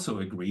to also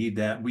agree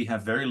that we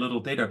have very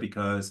little data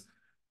because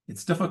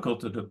it's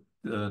difficult to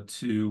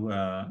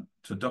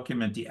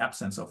document the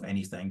absence of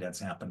anything that's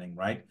happening,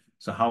 right?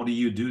 So how do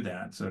you do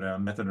that? So there are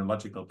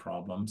methodological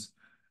problems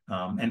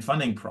and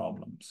funding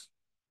problems.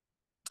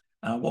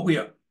 What we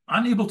are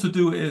unable to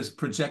do is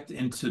project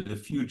into the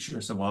future.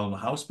 So, well,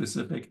 how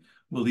specific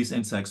will these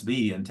insects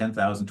be in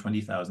 10,000,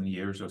 20,000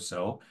 years or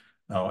so?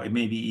 It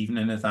may be even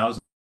in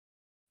 1,000.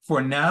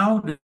 For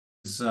now,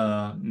 there's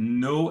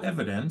no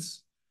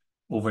evidence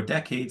over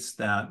decades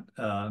that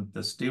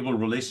the stable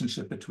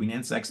relationship between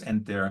insects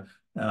and their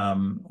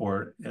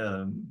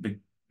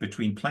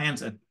between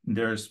plants and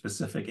their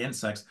specific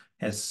insects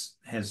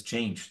has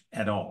changed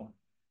at all.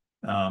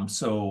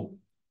 So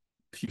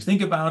if you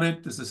think about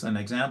it, this is an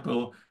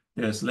example.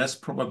 There's less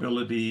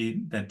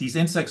probability that these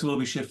insects will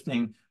be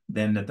shifting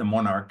than that the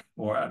monarch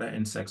or other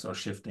insects are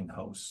shifting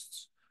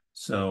hosts.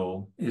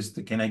 So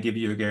can I give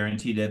you a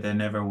guarantee that they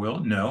never will?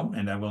 No,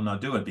 and I will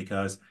not do it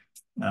because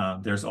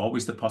there's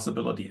always the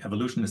possibility.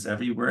 Evolution is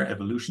everywhere.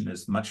 Evolution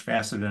is much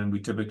faster than we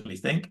typically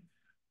think.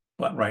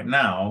 But right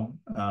now,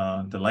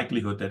 the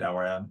likelihood that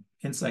our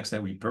insects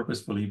that we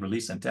purposefully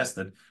release and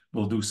tested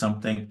will do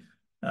something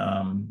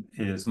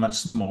is much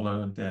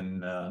smaller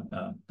than,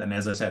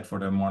 as I said, for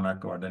the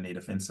monarch or the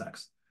native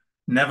insects.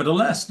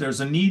 Nevertheless,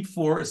 there's a need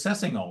for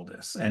assessing all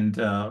this. And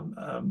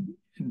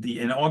the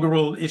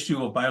inaugural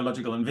issue of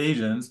Biological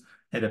Invasions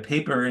had a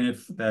paper in it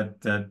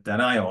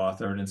that I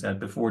authored and said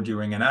before,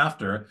 during, and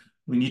after,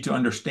 we need to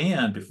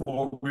understand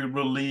before we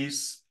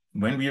release,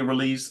 when we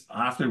release,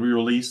 after we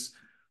release,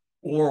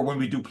 or when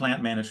we do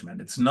plant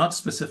management. It's not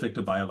specific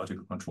to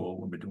biological control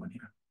what we're doing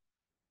here.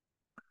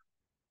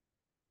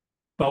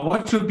 But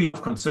what should be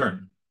of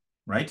concern,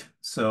 right?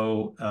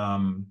 So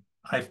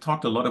I've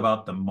talked a lot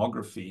about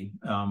demography,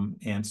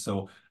 and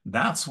so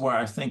that's where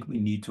I think we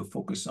need to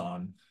focus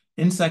on.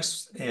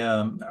 Insects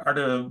are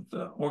the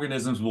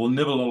organisms will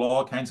nibble on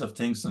all kinds of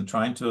things and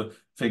trying to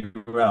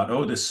figure out,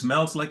 oh, this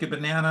smells like a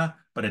banana,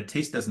 but it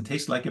doesn't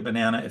taste like a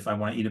banana. If I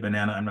want to eat a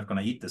banana, I'm not going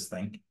to eat this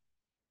thing.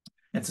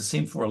 It's the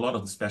same for a lot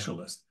of the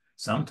specialists.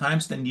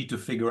 Sometimes they need to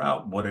figure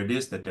out what it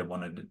is that they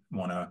want to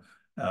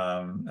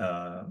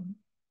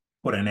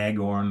put an egg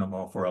on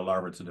or for a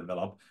larva to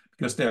develop,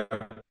 because there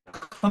are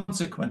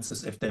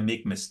consequences if they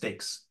make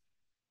mistakes.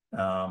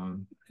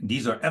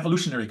 These are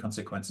evolutionary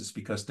consequences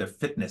because their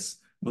fitness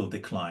will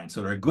decline.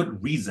 So there are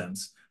good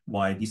reasons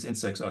why these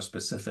insects are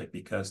specific,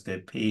 because they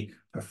pay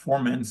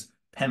performance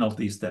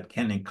penalties that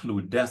can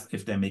include death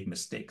if they make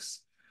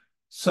mistakes.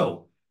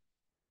 So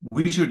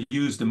we should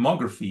use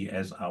demography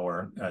as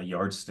our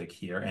yardstick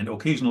here, and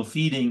occasional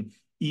feeding,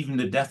 even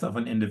the death of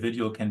an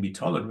individual, can be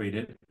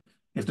tolerated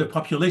if the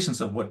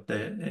populations of what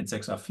the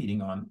insects are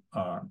feeding on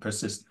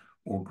persist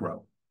or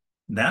grow.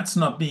 That's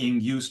not being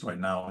used right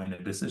now in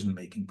a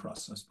decision-making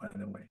process, by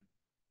the way.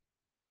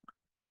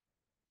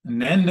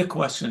 And then the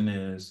question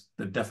is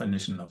the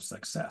definition of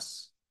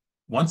success.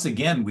 Once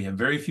again, we have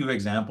very few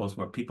examples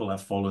where people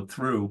have followed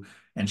through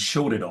and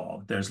showed it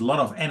all. There's a lot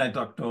of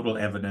anecdotal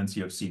evidence.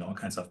 You've seen all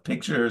kinds of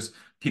pictures.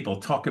 People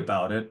talk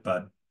about it.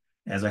 But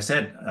as I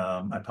said,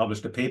 I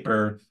published a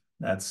paper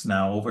that's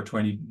now over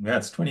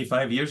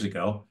 25 years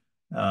ago,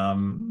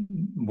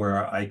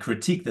 where I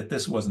critiqued that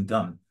this wasn't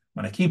done.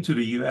 When I came to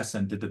the US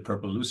and did the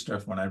purple loose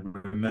turf, when I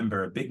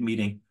remember a big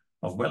meeting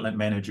of wetland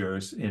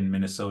managers in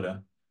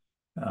Minnesota,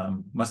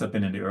 must have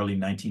been in the early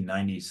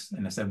 1990s.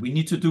 And I said, we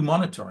need to do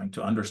monitoring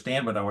to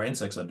understand what our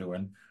insects are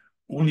doing,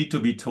 only to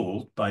be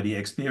told by the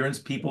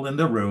experienced people in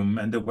the room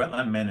and the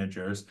wetland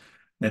managers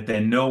that they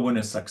know when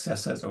a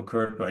success has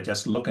occurred by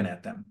just looking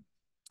at them.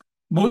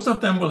 Most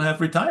of them will have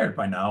retired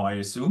by now, I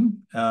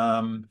assume.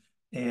 I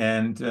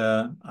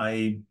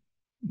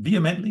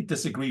vehemently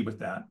disagree with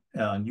that.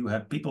 You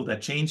have people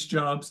that change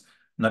jobs.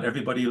 Not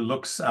everybody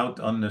looks out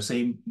on the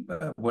same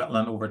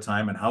wetland over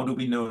time. And how do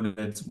we know that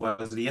it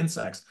was the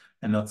insects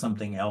and not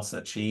something else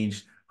that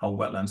changed how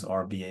wetlands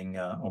are being,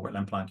 or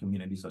wetland plant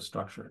communities are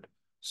structured?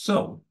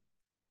 So,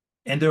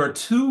 and there are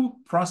two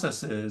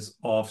processes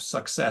of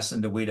success in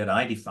the way that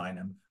I define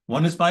them.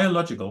 One is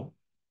biological,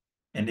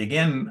 and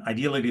again,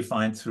 ideally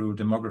defined through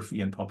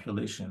demography and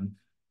population,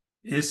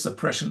 is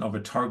suppression of a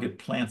target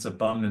plant's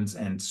abundance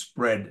and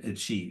spread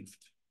achieved.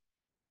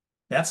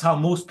 That's how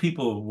most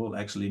people will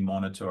actually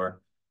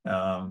monitor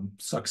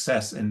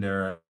success in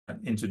their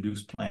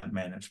introduced plant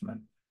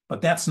management.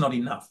 But that's not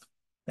enough.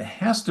 There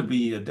has to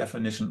be a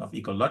definition of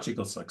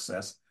ecological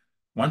success,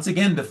 once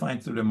again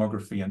defined through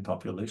demography and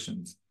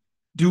populations.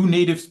 Do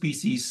native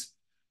species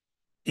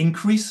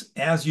increase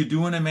as you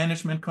do in a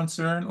management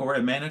concern or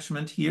a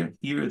management here?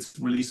 Here it's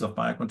release of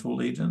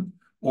biocontrol agent,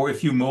 or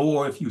if you mow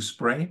or if you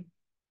spray.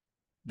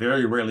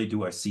 Very rarely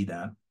do I see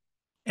that.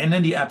 And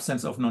then the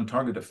absence of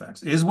non-target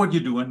effects. Is what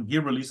you're doing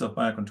here, release of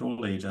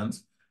biocontrol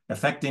agents,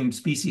 affecting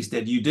species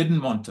that you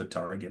didn't want to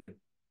target?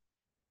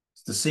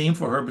 It's the same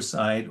for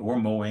herbicide or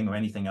mowing or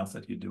anything else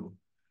that you do.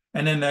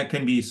 And then there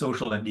can be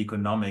social and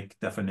economic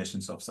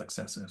definitions of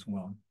success as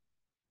well.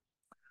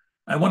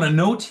 I want to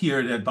note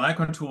here that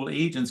biocontrol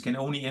agents can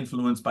only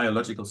influence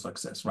biological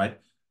success, right?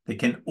 They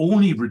can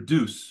only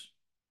reduce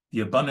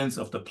the abundance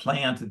of the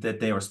plant that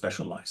they are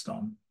specialized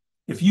on.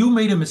 If you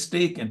made a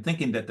mistake in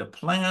thinking that the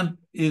plant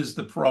is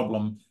the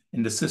problem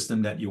in the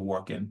system that you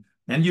work in,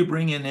 then you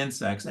bring in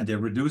insects and they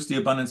reduce the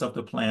abundance of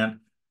the plant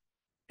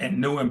and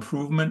no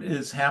improvement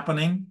is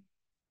happening,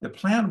 the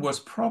plant was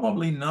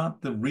probably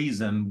not the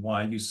reason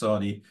why you saw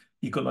the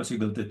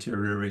ecological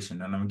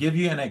deterioration. And I'll give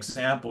you an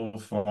example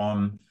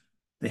from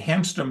the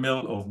hamster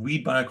mill of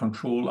weed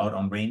biocontrol out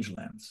on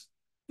rangelands.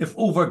 If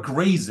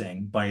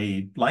overgrazing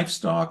by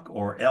livestock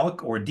or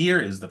elk or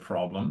deer is the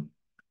problem,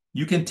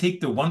 you can take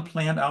the one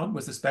plant out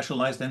with the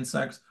specialized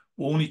insects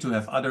only to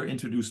have other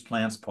introduced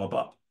plants pop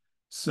up.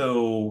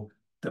 So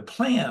the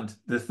plant,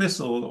 the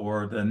thistle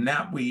or the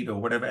knapweed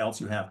or whatever else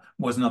you have,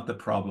 was not the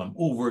problem.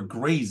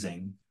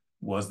 Overgrazing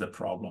was the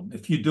problem.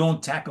 If you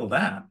don't tackle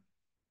that,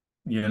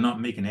 you're not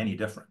making any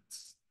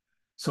difference.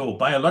 So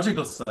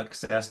biological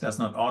success does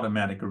not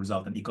automatically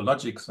result in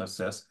ecological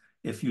success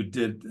if you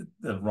did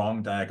the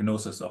wrong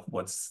diagnosis of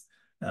what's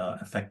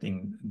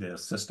affecting the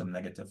system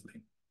negatively.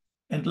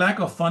 And lack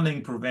of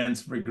funding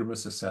prevents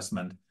rigorous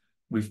assessment.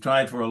 We've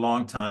tried for a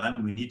long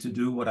time. We need to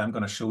do what I'm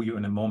going to show you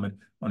in a moment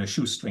on a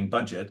shoestring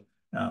budget.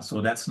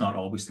 So that's not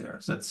always there.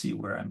 So let's see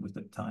where I'm with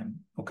the time.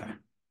 Okay.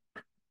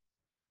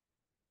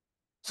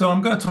 So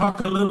I'm going to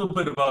talk a little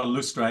bit about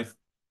loosestrife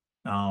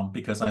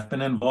because I've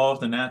been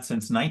involved in that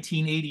since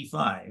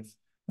 1985.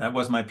 That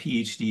was my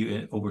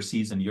PhD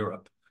overseas in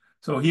Europe.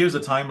 So here's a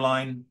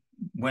timeline.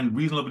 Went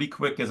reasonably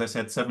quick, as I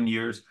said, 7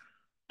 years.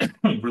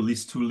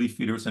 Released 2 leaf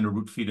feeders and a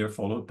root feeder,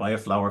 followed by a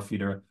flower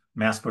feeder,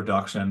 mass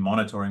production,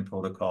 monitoring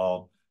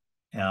protocol,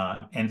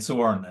 and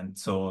so on. And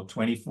so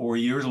 24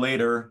 years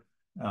later,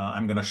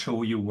 I'm going to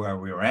show you where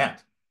we're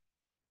at.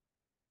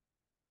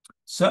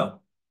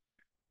 So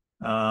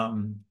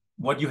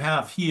what you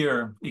have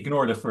here,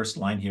 ignore the first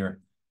line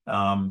here.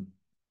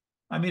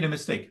 I made a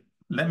mistake.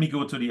 Let me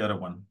go to the other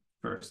one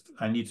first.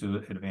 I need to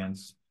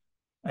advance.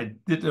 I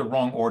did the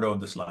wrong order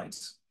of the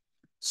slides.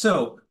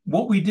 So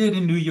what we did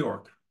in New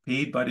York,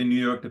 paid by the New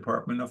York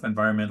Department of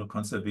Environmental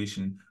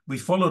Conservation, we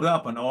followed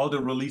up on all the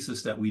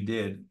releases that we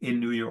did in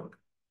New York.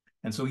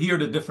 And so here are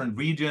the different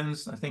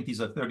regions. I think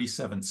these are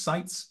 37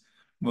 sites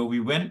where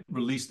we went,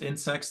 released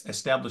insects,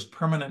 established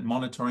permanent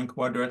monitoring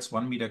quadrats,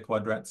 1 meter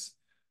quadrats,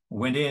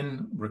 went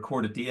in,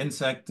 recorded the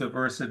insect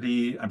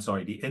diversity,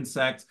 the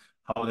insects,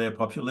 how their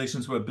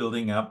populations were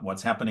building up,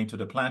 what's happening to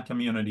the plant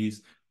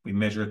communities. We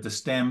measured the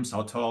stems,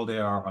 how tall they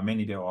are, how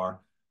many there are,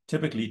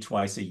 typically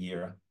twice a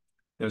year.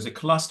 There's a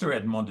cluster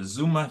at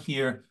Montezuma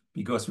here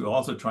because we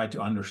also tried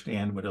to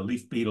understand whether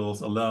leaf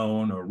beetles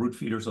alone or root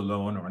feeders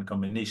alone or in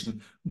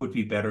combination would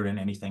be better than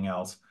anything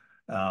else.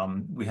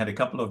 We had a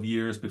couple of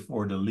years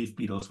before the leaf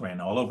beetles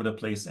ran all over the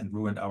place and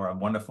ruined our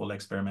wonderful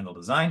experimental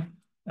design.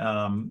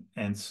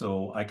 And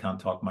so I can't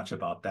talk much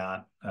about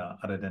that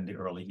other than the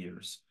early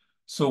years.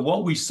 So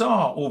what we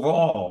saw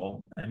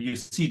overall, and you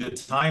see the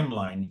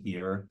timeline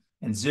here,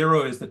 and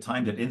 0 is the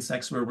time that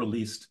insects were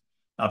released,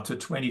 up to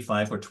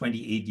 25 or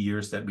 28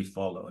 years that we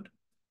followed.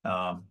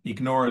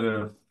 Ignore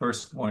the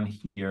first one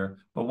here.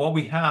 But what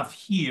we have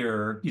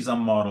here, these are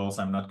models.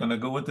 I'm not going to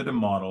go into the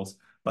models,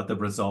 but the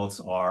results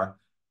are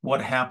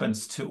what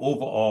happens to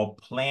overall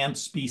plant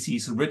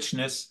species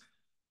richness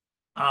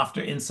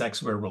after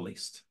insects were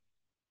released.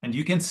 And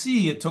you can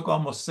see it took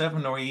almost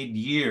 7 or 8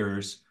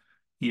 years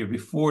here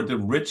before the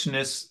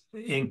richness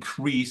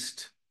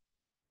increased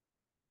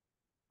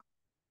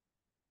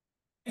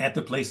at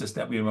the places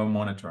that we were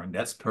monitoring.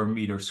 That's per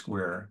meter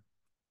square.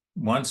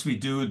 Once we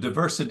do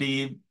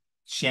diversity,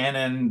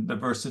 Shannon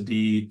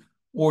diversity,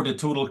 or the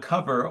total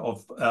cover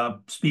of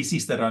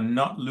species that are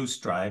not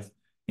loosestrife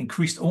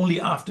increased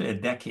only after a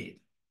decade.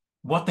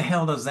 What the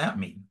hell does that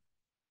mean?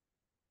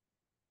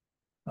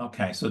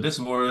 Okay, so this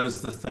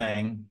was the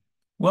thing.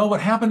 Well,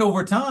 what happened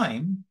over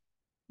time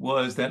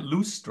was that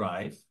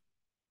loosestrife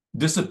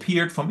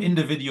disappeared from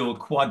individual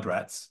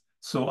quadrats.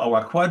 So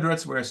our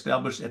quadrats were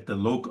established at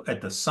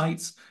the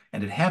sites,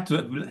 and it had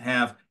to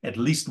have at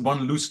least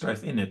one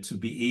loosestrife in it to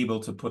be able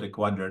to put a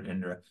quadrat in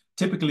there.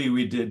 Typically,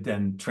 we did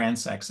then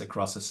transects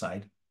across a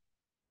site.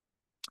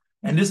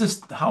 And this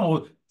is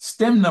how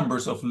stem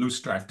numbers of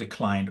loosestrife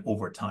declined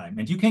over time.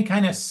 And you can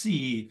kind of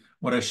see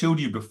what I showed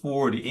you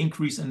before, the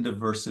increase in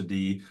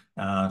diversity,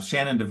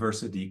 Shannon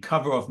diversity,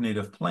 cover of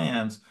native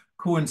plants,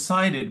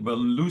 coincided with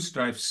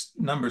loosestrife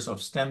numbers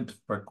of stems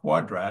per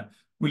quadrat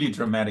really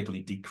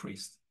dramatically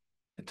decreased.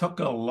 It took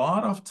a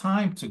lot of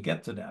time to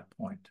get to that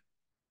point.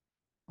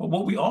 But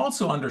what we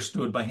also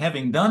understood by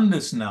having done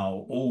this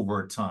now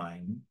over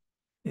time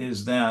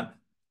is that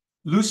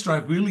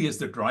loosestrife really is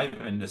the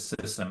driver in the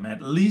system,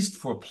 at least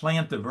for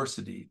plant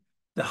diversity.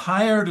 The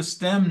higher the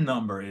stem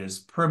number is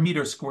per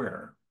meter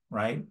square,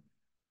 right?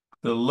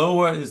 The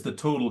lower is the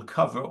total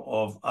cover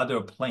of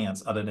other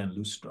plants other than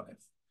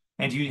loosestrife.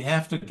 And you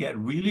have to get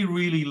really,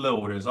 really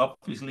low. There's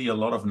obviously a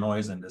lot of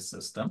noise in this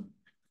system.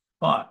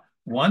 But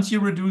once you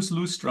reduce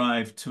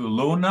loosestrife to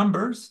low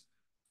numbers,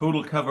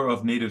 total cover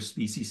of native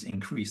species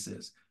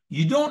increases.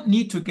 You don't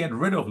need to get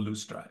rid of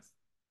loosestrife.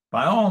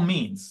 By all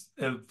means,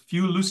 a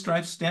few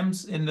loosestrife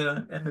stems in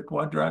the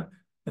quadrat,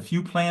 a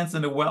few plants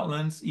in the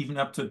wetlands, even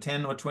up to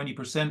 10 or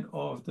 20%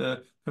 of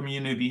the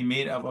community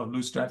made up of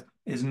loosestrife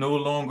is no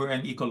longer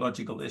an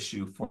ecological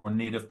issue for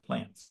native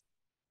plants.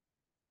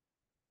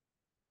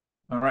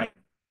 All right.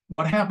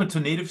 What happened to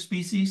native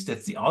species?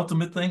 That's the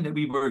ultimate thing that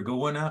we were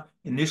going at.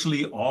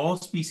 Initially, all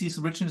species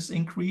richness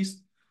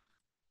increased.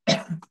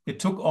 It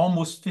took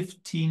almost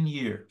 15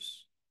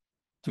 years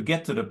to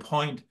get to the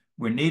point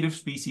where native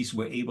species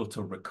were able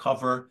to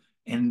recover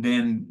and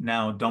then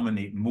now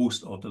dominate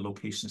most of the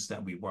locations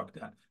that we worked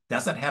at.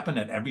 Does that happen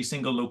at every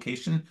single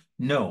location?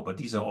 No, but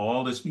these are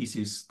all the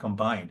species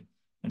combined.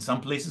 In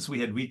some places we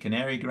had wheat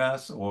canary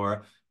grass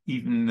or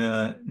even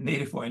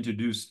native or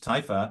introduced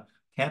taifa,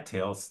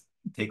 cattails,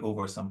 take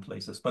over some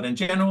places. But in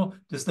general,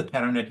 this is the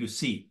pattern that you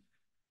see.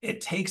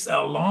 It takes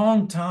a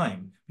long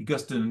time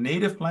because the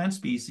native plant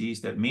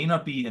species that may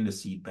not be in the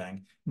seed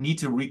bank need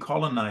to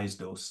recolonize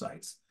those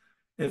sites.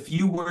 If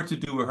you were to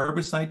do a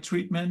herbicide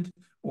treatment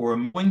or a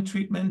mowing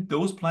treatment,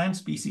 those plant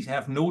species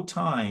have no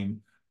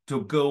time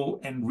to go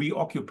and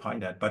reoccupy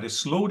that. But a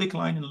slow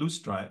decline in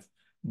loosestrife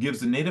gives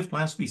the native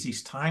plant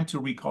species time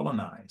to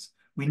recolonize.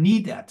 We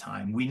need that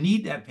time. We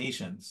need that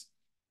patience.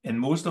 And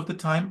most of the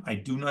time, I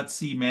do not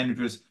see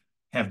managers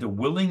have the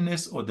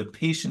willingness or the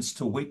patience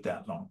to wait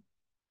that long.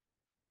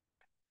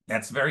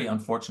 That's very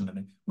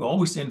unfortunate. We're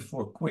always in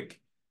for quick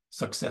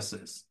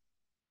successes.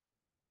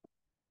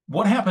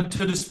 What happened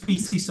to the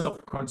species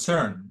of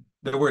concern?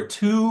 There were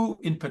two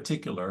in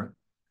particular.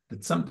 There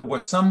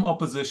was some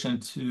opposition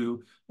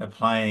to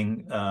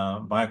applying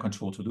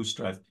biocontrol to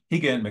loosestrife.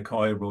 Higa and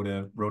McCoy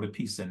wrote a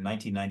piece in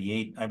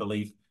 1998, I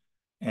believe.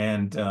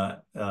 And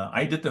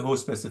I did the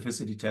host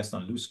specificity test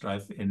on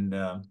loosestrife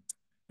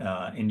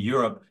in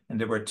Europe, and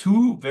there were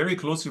two very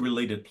closely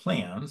related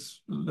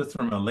plants,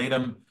 Lythrum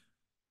elatum,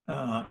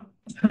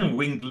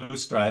 winged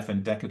loosestrife,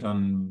 and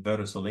Decadon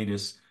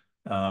verticillata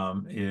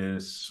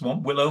is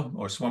swamp willow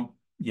or swamp,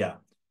 yeah.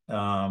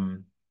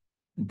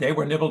 They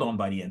were nibbled on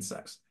by the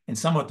insects in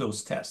some of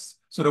those tests.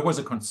 So there was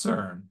a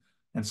concern.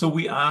 And so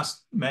we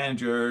asked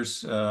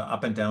managers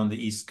up and down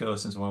the East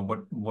Coast and so on,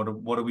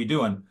 what are we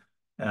doing?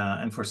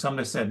 And for some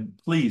they said,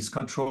 please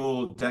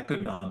control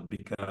Decadon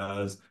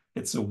because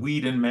It's a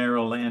weed in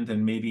Maryland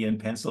and maybe in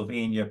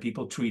Pennsylvania,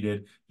 people treat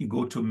it. You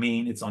go to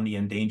Maine, it's on the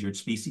endangered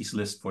species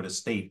list for the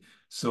state.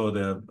 So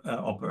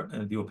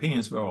the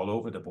opinions were all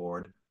over the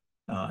board.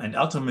 And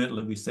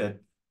ultimately, we said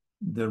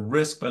the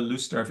risk by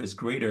loosestrife is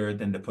greater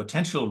than the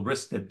potential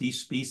risk that these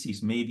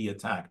species may be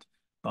attacked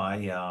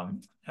by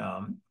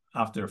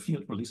after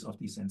field release of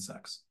these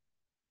insects.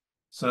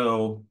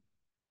 So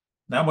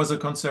that was a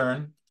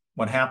concern.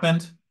 What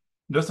happened?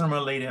 Lutheran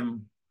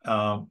maladium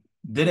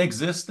did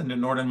exist in the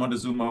northern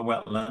Montezuma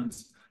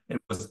wetlands. It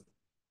was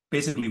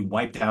basically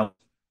wiped out.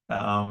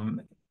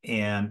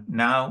 And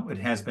now it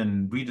has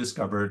been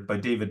rediscovered by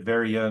David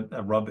Verrier.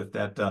 Rob, if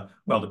that,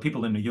 well, the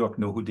people in New York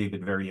know who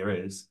David Verrier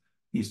is.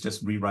 He's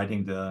just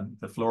rewriting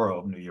the flora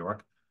of New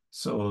York.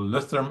 So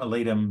Lutheran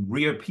maladium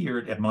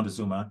reappeared at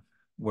Montezuma,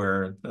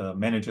 where the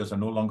managers are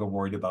no longer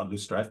worried about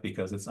loosestrife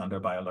because it's under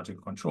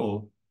biological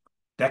control.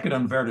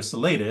 Decadon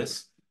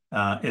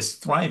verticillata is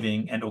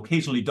thriving and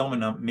occasionally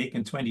dominant,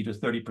 making 20 to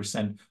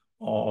 30%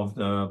 of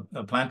the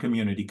plant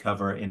community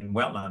cover in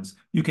wetlands.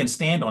 You can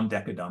stand on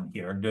Decadon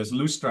here. There's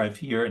loosestrife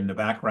here in the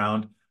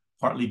background,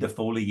 partly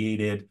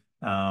defoliated.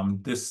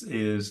 This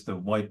is the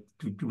white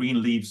to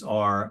green leaves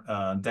are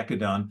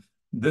Decadon.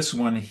 This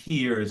one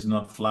here is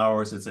not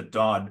flowers, it's a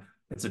dot.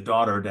 It's a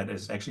daughter that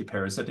is actually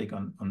parasitic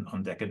on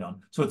Decadon.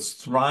 So it's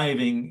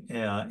thriving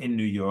in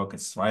New York,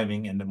 it's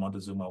thriving in the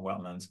Montezuma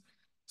wetlands.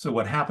 So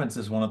what happens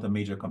is one of the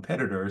major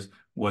competitors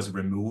was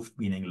removed,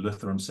 meaning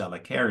Lutherum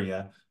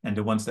salicaria, and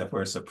the ones that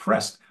were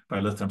suppressed by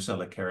Lutherum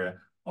salicaria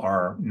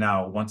are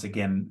now once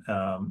again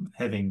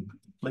having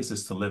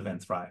places to live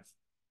and thrive.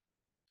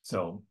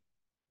 So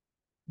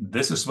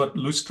this is what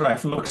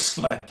loosestrife looks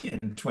like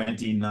in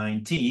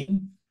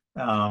 2019.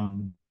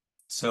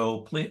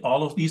 So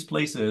all of these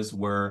places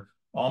were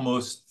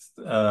almost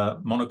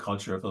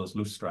monoculture of those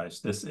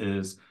loosestrifes. This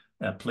is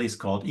a place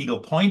called Eagle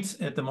Point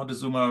at the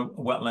Montezuma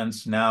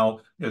wetlands.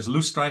 Now there's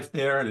loosestrife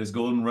there, there's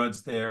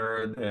goldenrods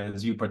there,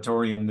 there's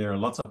eupatorium there,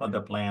 lots of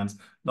other plants,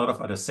 a lot of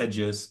other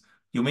sedges.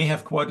 You may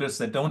have quarters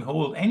that don't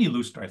hold any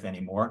loosestrife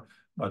anymore,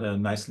 but a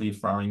nicely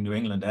flowering New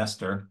England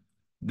aster.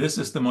 This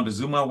is the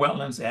Montezuma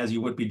wetlands as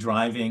you would be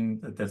driving,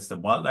 that's the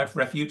wildlife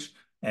refuge,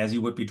 as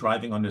you would be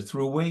driving on the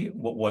thruway.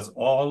 What was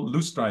all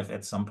loosestrife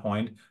at some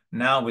point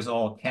now is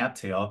all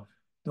cattail.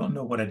 Don't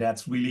know whether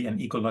that's really an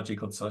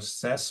ecological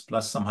success,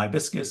 plus some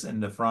hibiscus in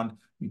the front.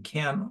 You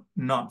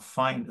cannot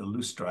find a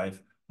loosestrife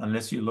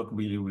unless you look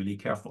really, really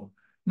careful.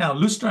 Now,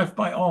 loosestrife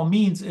by all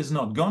means is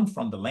not gone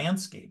from the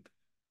landscape.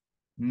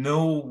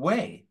 No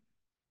way.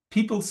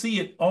 People see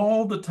it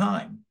all the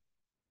time,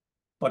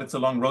 but it's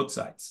along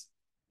roadsides.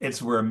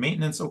 It's where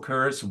maintenance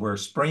occurs, where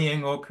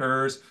spraying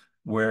occurs,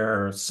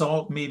 where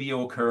salt may be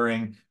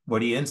occurring, where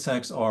the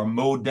insects are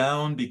mowed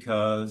down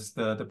because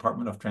the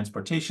Department of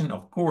Transportation,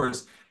 of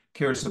course,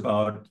 cares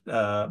about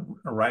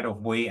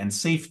right-of-way and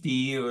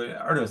safety or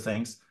other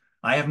things.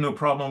 I have no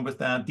problem with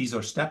that. These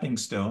are stepping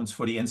stones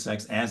for the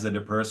insects as they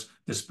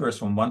disperse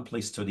from one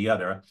place to the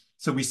other.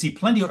 So we see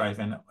plenty of loosestrife,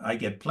 and I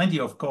get plenty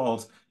of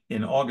calls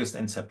in August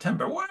and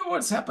September.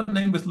 What's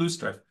happening with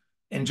loosestrife?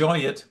 Enjoy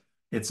it.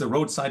 It's a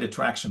roadside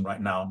attraction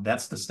right now.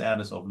 That's the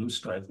status of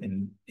loosestrife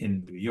in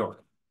New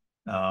York.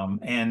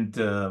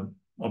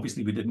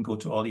 Obviously, we didn't go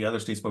to all the other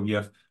states, but we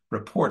have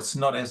reports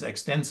not as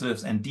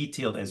extensive and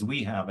detailed as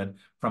we have it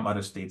from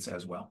other states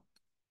as well.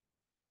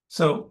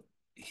 So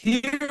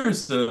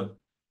here's the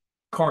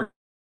card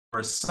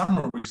or a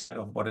summary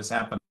of what has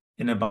happened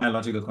in a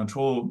biological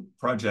control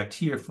project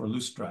here for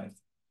loosestrife.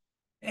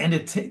 And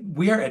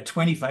we are at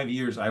 25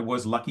 years. I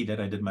was lucky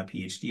that I did my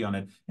PhD on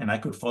it and I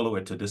could follow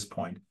it to this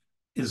point.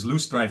 Is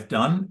loosestrife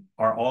done?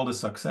 Are all the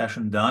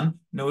succession done?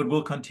 No, it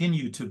will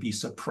continue to be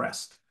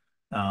suppressed.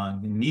 You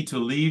need to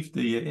leave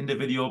the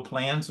individual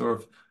plants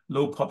or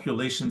low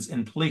populations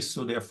in place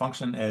so they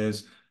function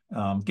as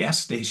gas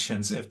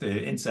stations if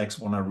the insects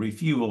want to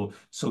refuel,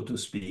 so to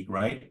speak,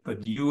 right?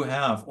 But you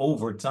have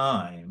over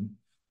time,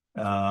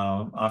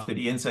 after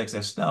the insects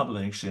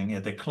establishing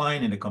a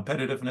decline in the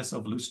competitiveness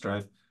of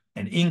loosestrife,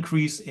 an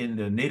increase in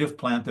the native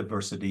plant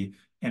diversity,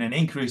 and an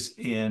increase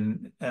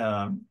in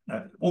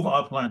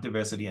overall plant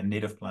diversity and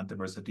native plant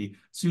diversity.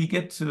 So you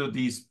get to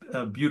these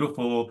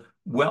beautiful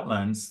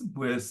wetlands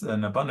with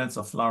an abundance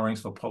of flowerings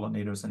for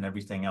pollinators and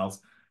everything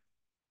else.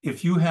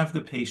 If you have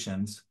the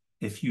patience,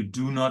 if you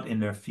do not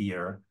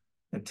interfere,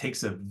 it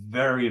takes a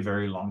very,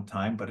 very long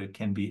time, but it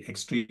can be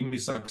extremely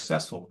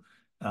successful.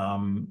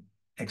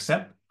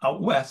 Except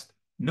out west,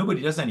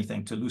 nobody does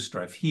anything to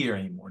loosestrife here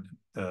anymore.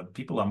 The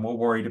people are more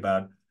worried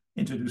about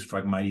introduced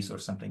Phragmites or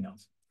something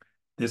else.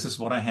 This is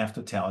what I have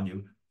to tell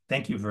you.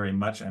 Thank you very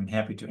much. I'm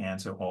happy to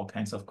answer all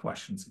kinds of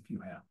questions if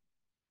you have.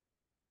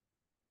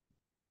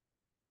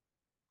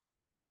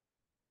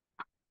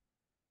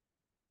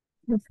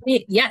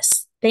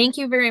 Yes, thank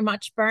you very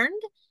much,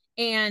 Bernd.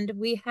 And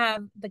we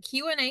have the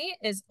Q&A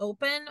is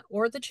open,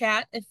 or the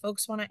chat if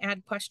folks want to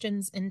add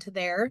questions into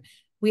there.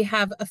 We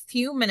have a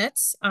few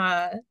minutes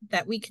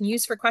that we can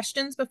use for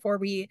questions before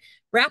we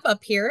wrap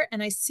up here.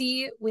 And I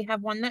see we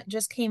have one that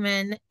just came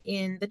in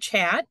the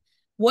chat.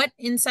 What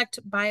insect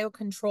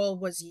biocontrol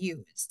was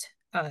used?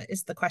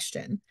 is the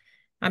question.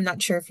 I'm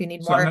not sure if you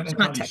need So I'm more not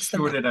entirely context than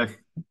sure that.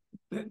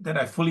 that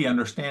I fully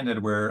understand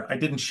it, where I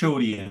didn't show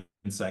the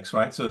insects,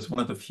 right? So it's one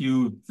of the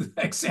few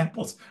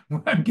examples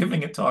where I'm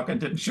giving a talk and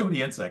didn't show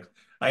the insects.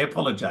 I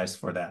apologize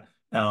for that.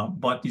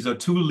 But these are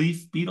two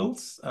leaf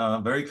beetles,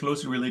 very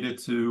closely related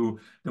to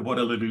the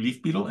water lily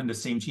leaf beetle in the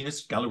same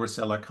genus,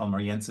 Gallericella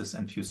calmariensis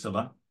and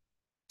Fusilla.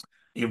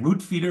 A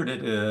root feeder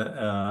that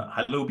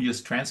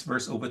Hylobius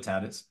transverse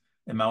ovitatis,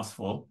 a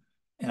mouthful,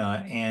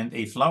 and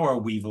a flower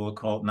weevil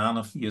called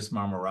Nanophius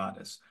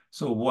marmoratus.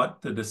 So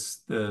what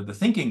the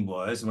thinking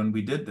was when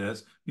we did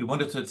this, we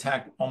wanted to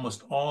attack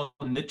almost all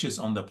niches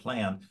on the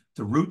plant,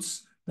 the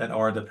roots that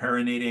are the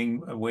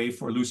perinating way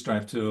for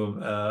loosestrife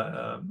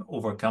to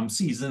overcome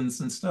seasons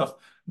and stuff.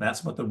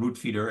 That's what the root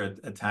feeder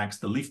attacks.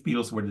 The leaf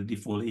beetles were the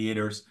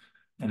defoliators,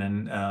 and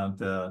then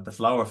the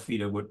flower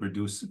feeder would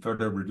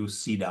further reduce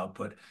seed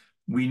output.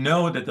 We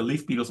know that the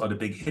leaf beetles are the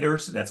big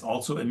hitters. That's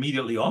also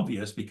immediately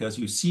obvious because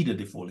you see the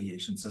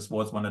defoliations. This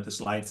was one of the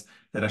slides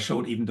that I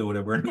showed, even though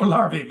there were no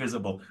larvae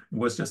visible. It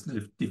was just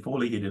the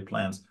defoliated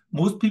plants.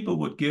 Most people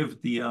would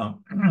give the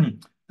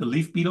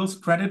leaf beetles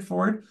credit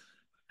for it,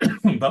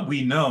 but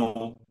we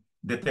know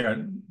that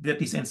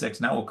these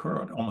insects now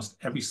occur at almost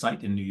every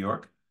site in New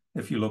York,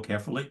 if you look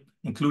carefully,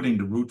 including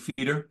the root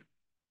feeder.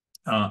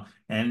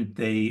 And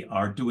they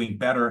are doing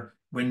better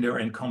when they're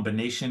in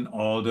combination,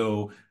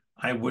 although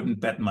I wouldn't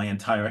bet my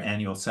entire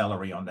annual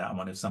salary on that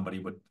one if somebody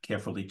would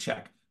carefully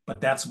check. But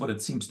that's what it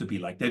seems to be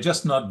like. They're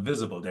just not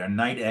visible. They're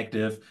night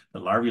active. The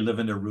larvae live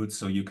in the roots,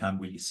 so you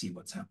can't really see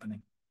what's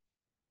happening.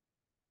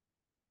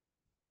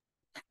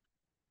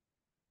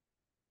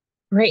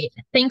 Great,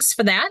 thanks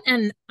for that.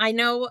 And I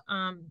know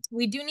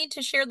we do need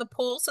to share the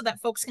poll so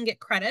that folks can get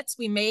credits.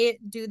 We may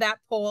do that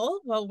poll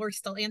while we're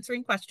still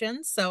answering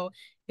questions. So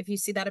if you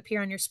see that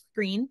appear on your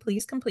screen,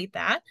 please complete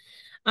that.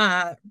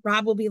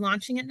 Rob will be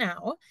launching it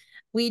now.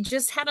 We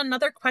just had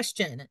another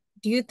question.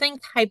 Do you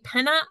think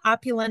Hypena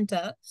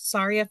opulenta,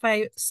 sorry if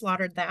I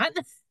slaughtered that,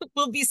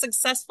 will be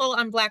successful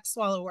on black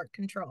swallowwort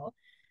control?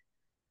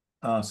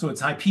 So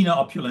it's Hypena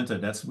opulenta.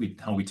 That's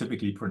how we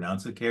typically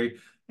pronounce it, Carrie.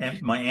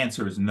 And my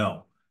answer is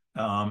no.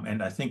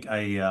 And I think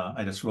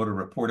I just wrote a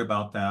report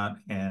about that.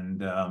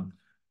 And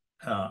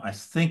I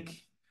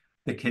think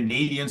the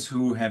Canadians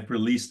who have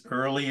released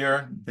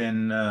earlier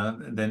than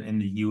in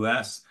the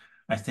US,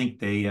 I think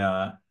they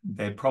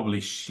probably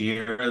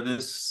share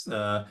this.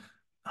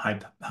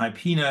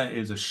 Hypena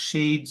is a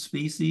shade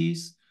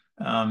species.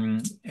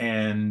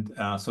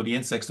 So the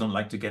insects don't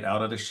like to get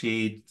out of the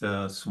shade.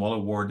 The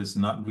swallowwort is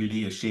not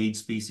really a shade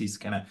species,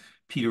 kind of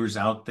peters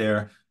out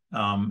there.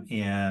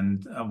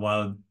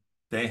 While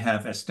they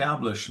have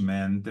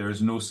establishment,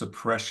 there's no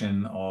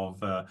suppression of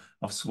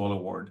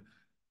swallowwort.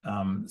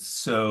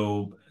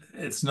 So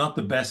it's not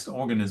the best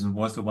organism,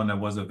 was the one that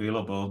was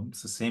available.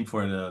 It's the same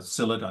for the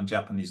psyllid on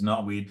Japanese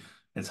knotweed.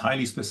 It's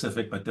highly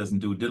specific, but doesn't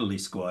do diddly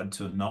squat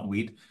to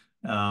knotweed.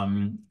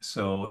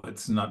 So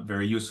it's not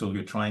very useful if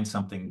you're trying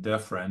something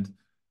different.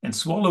 And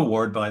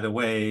swallowwort, by the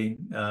way,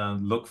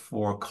 look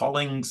for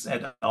Collings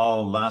et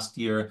al. Last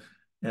year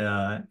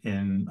I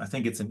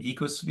think it's an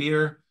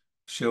Ecosphere,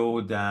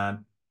 showed that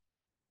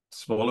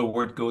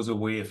swallowwort goes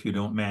away if you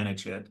don't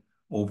manage it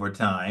over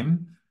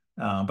time,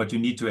 but you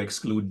need to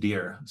exclude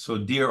deer. So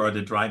deer are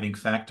the driving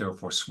factor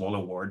for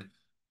swallowwort.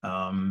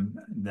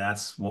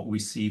 That's what we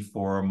see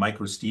for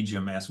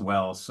microstegium as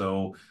well.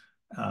 So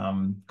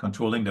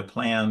controlling the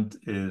plant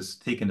is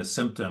taking the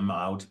symptom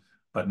out,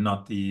 but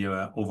not the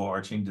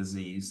overarching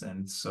disease.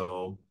 And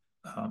so,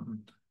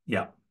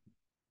 yeah.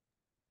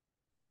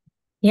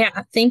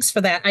 Yeah, thanks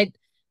for that.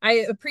 I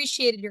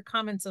appreciated your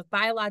comments of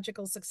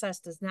biological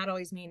success does not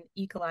always mean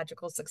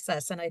ecological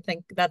success. And I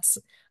think that's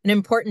an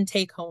important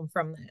take home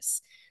from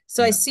this.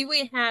 So yeah. I see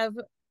we have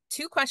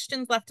 2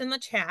 questions left in the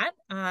chat.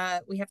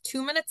 We have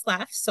 2 minutes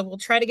left, so we'll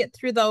try to get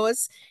through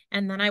those,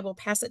 and then I will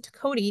pass it to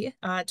Cody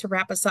to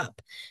wrap us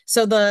up.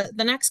 So the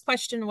next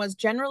question was,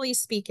 generally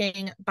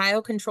speaking,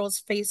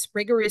 biocontrols face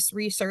rigorous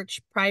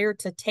research prior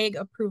to tag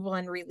approval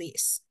and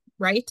release,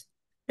 right?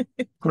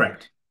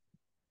 Correct.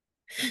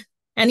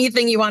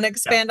 Anything you want to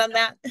expand on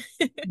that?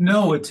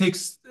 No, it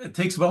takes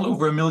well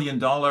over $1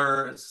 million.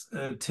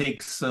 It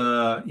takes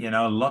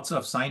lots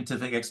of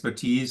scientific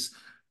expertise,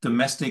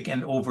 domestic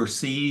and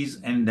overseas,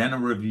 and then a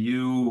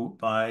review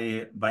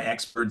by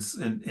experts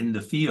in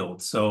the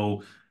field.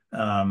 So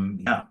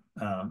that's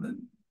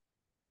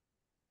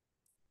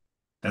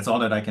all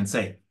that I can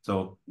say.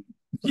 So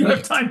you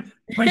have time,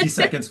 20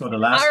 seconds for the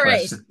last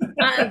question.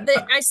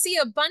 I see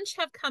a bunch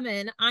have come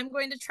in. I'm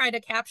going to try to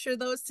capture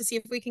those to see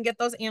if we can get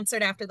those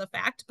answered after the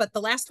fact. But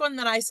the last one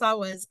that I saw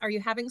was, are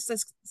you having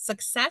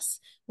success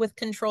with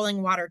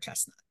controlling water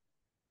chestnut?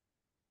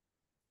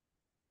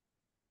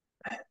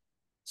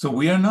 So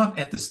we are not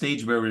at the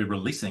stage where we're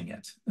releasing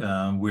it.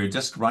 We're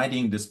just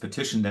writing this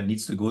petition that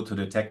needs to go to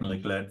the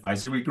technical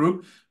advisory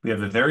group. We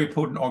have a very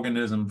potent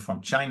organism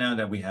from China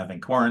that we have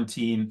in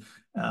quarantine.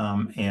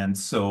 And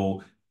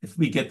so if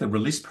we get the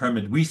release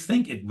permit, we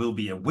think it will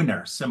be a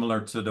winner,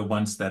 similar to the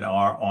ones that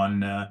are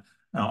on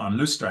on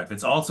loosestrife.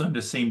 It's also in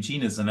the same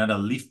genus, another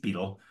leaf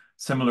beetle,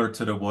 similar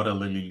to the water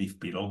lily leaf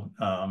beetle,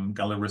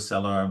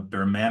 Gallericella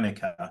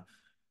birmanica.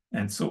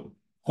 And so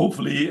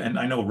hopefully, and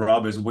I know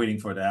Rob is waiting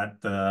for that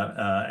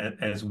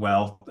as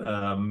well,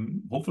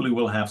 hopefully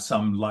we'll have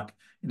some luck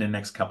in the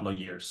next couple of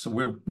years. So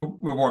we're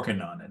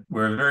working on it.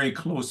 We're very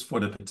close for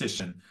the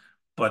petition,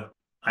 but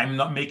I'm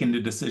not making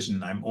the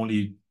decision. I'm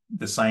only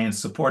the science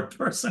support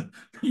person.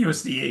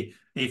 USDA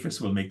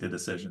APHIS will make the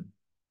decision.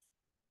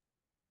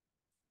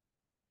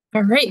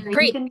 All right,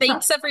 great.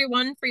 Thanks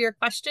everyone for your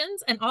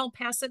questions, and I'll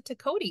pass it to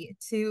Cody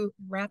to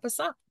wrap us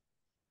up.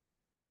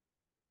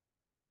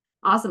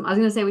 Awesome. I was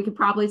going to say we could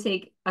probably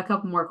take a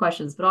couple more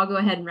questions, but I'll go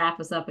ahead and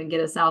wrap us up and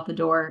get us out the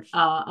door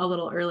a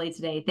little early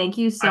today. Thank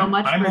you so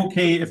much. I'm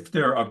okay if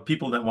there are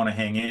people that want to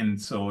hang in,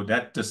 so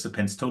that just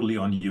depends totally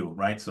on you,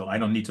 right? So I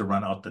don't need to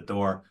run out the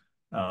door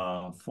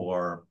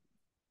for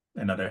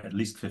another at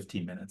least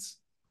 15 minutes.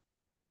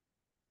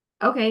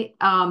 Okay.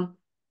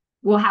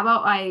 Well, how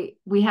about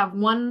we have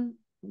one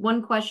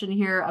question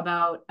here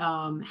about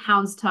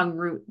hound's tongue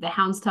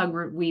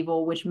root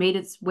weevil, which made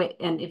its way,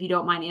 and if you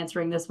don't mind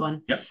answering this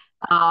one. Yep.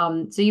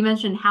 So you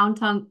mentioned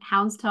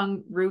hound's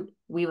tongue root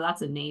weevil,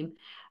 that's a name,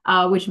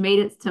 which made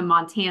it to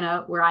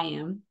Montana, where I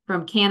am,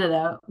 from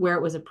Canada, where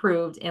it was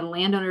approved, and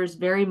landowners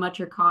very much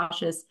are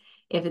cautious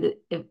if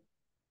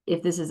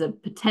this is a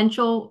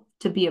potential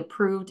to be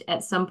approved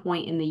at some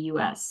point in the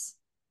US.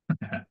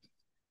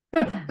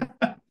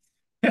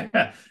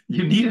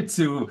 You needed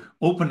to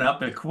open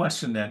up a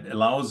question that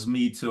allows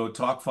me to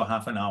talk for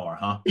half an hour,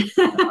 huh?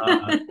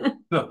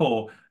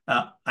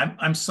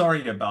 I'm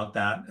sorry about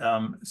that.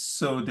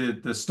 So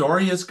the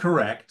story is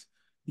correct.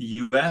 The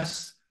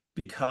U.S.,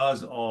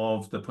 because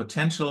of the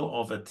potential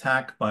of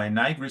attack by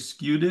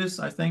Nigroscutis,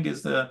 I think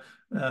is the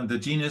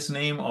genus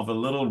name of a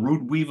little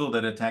root weevil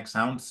that attacks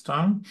hound's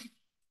tongue,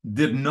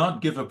 did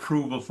not give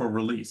approval for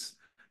release.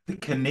 The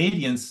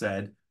Canadians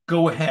said,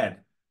 go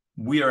ahead.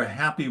 We are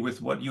happy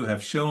with what you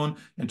have shown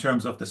in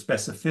terms of the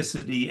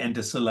specificity and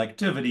the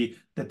selectivity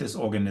that this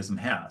organism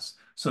has.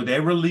 So they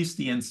released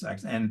the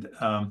insects. And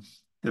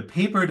the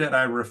paper that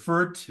I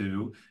referred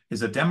to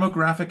is a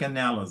demographic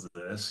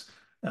analysis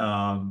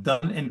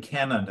done in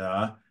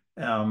Canada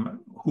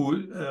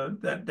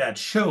that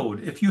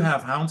showed if you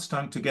have hound's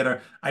tongue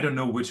together, I don't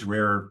know which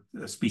rare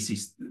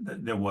species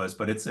there was,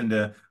 but it's in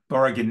the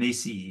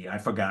Boraginaceae. I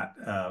forgot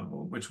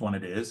which one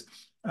it is.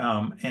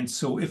 And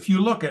so if you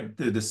look at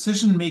the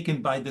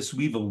decision-making by this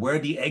weevil, where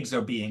the eggs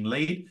are being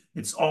laid,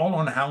 it's all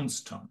on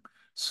hound's tongue.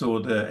 So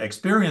the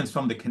experience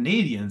from the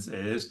Canadians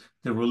is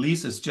the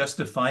release is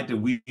justified. The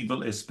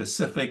weevil is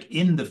specific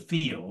in the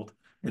field.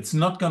 It's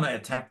not going to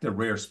attack the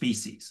rare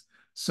species.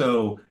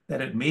 So that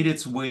it made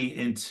its way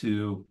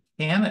into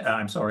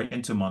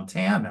into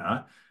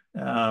Montana.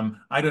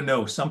 I don't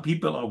know. Some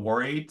people are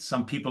worried.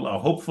 Some people are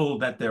hopeful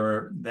that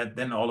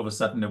then all of a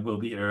sudden there will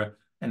be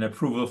an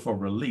approval for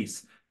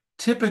release.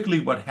 Typically,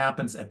 what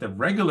happens at the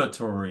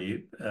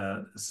regulatory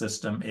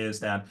system is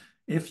that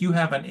if you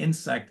have an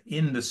insect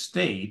in the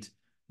state,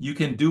 you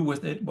can do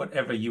with it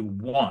whatever you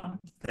want.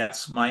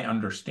 That's my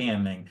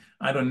understanding.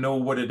 I don't know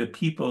whether the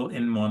people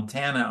in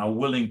Montana are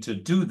willing to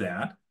do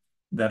that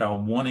are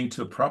wanting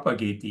to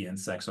propagate the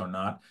insects or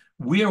not.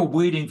 We are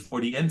waiting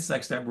for the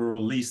insects that were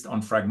released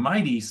on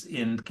Phragmites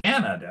in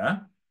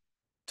Canada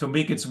to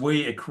make its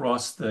way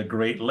across the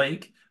Great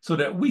Lake so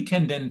that we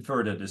can then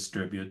further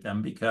distribute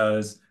them,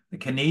 because the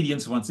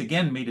Canadians, once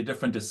again, made a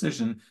different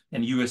decision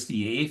in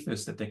USDA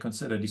APHIS that they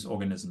consider these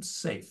organisms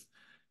safe.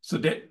 So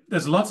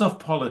there's lots of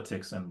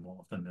politics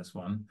involved in this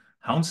one.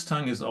 Hound's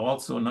tongue is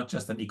also not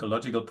just an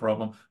ecological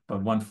problem,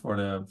 but one for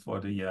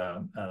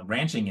the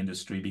ranching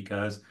industry,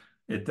 because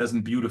it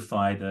doesn't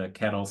beautify the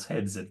cattle's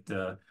heads.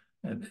 The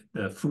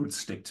fruits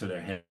stick to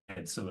their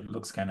head, so it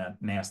looks kind of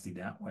nasty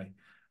that way.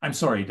 I'm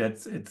sorry,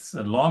 it's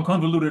a long,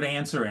 convoluted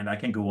answer, and I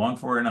can go on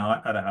for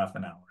another half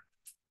an hour.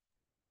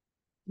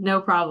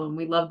 No problem.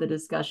 We love the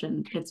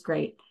discussion. It's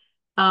great.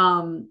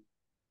 So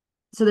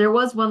there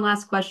was one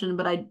last question,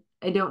 but I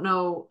don't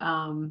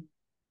know.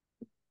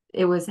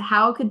 It was,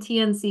 how could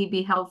TNC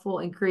be helpful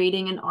in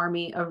creating an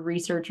army of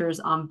researchers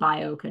on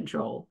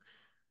biocontrol?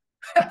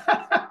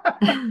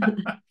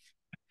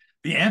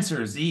 The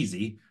answer is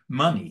easy: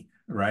 money,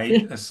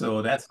 right?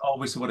 So that's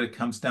always what it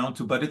comes down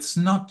to. But it's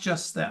not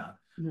just that.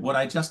 Mm-hmm. What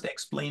I just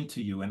explained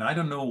to you, and I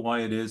don't know why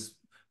it is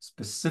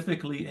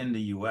specifically in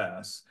the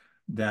US,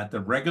 that the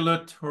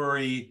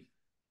regulatory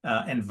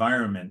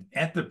environment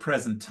at the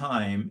present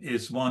time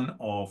is one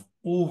of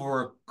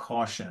over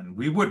caution.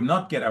 We would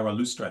not get our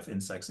loosestrife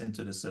insects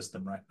into the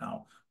system right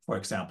now, for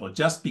example,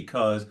 just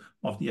because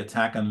of the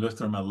attack on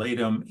Luthra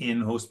malatum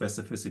in host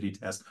specificity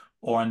test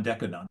or on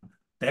Decadon.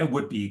 That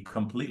would be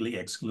completely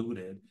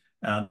excluded.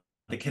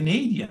 The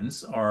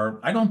Canadians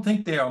I don't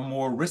think they are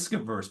more risk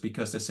averse,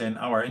 because they're saying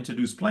our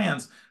introduced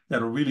plants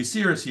that are really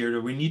serious here,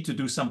 that we need to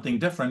do something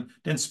different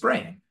than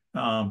spraying.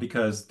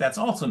 Because that's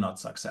also not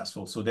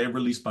successful. So they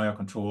released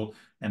biocontrol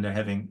and they're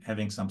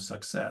having some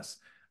success.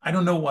 I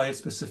don't know why it's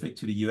specific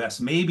to the US.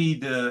 Maybe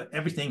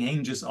everything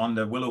hinges on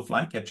the willow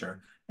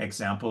flycatcher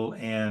example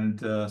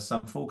and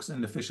some folks in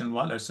the Fish and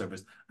Wildlife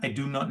Service. I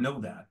do not know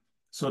that.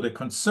 So the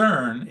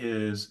concern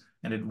is,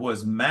 and it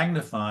was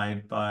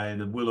magnified by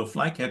the willow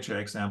flycatcher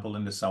example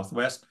in the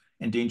Southwest,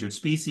 endangered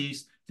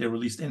species. They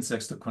released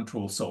insects to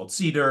control salt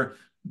cedar.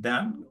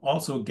 That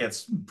also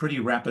gets pretty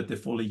rapid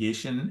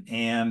defoliation,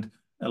 and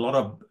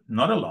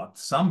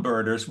some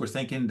birders were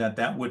thinking that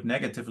that would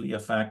negatively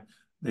affect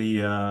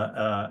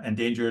the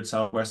endangered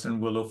southwestern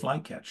willow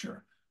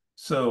flycatcher.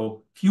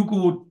 So if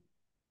you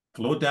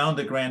flow down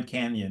the Grand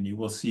Canyon, you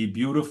will see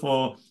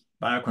beautiful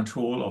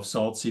biocontrol of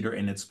salt cedar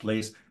in its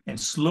place, and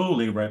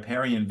slowly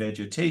riparian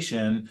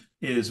vegetation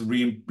is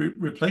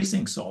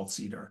replacing salt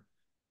cedar.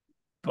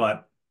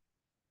 But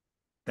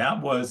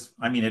that was,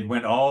 I mean, it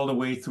went all the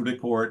way through the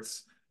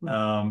courts.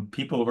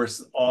 People were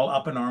all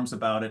up in arms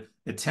about it.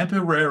 The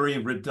temporary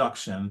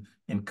reduction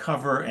in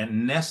cover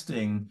and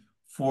nesting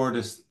for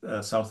this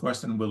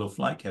southwestern willow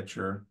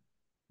flycatcher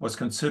was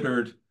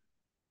considered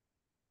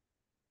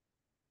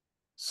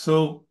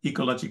so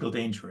ecological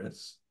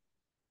dangerous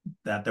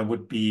that there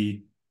would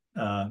be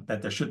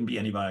that there shouldn't be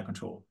any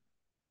biocontrol.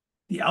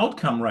 The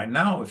outcome right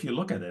now, if you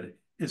look at it,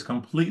 is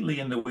completely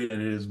in the way that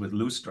it is with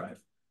loosestrife.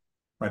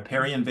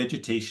 Riparian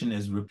vegetation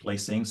is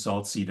replacing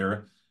salt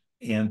cedar,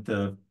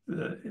 and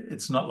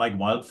it's not like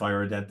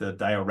wildfire that the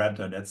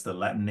Diorhabda, that's the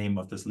Latin name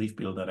of this leaf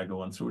beetle that are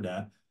going through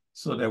that.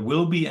 So there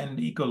will be an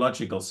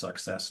ecological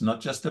success, not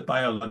just a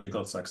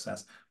biological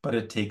success, but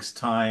it takes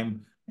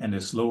time, and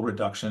a slow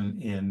reduction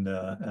in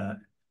the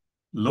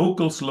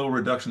local slow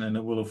reduction in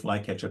the willow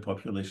flycatcher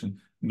population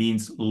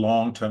means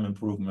long-term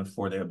improvement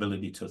for their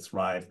ability to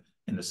thrive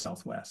in the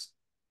Southwest.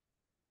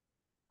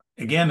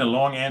 Again, a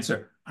long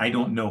answer. I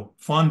don't know.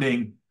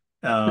 Funding,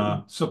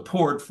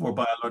 support for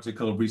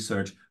biological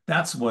research,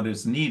 that's what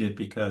is needed,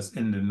 because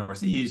in the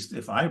Northeast,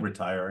 if I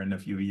retire in a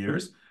few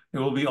years,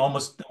 there will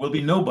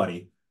be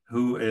nobody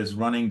who is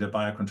running the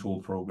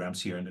biocontrol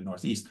programs here in the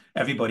Northeast.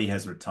 Everybody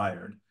has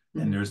retired,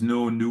 and there's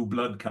no new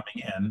blood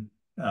coming in.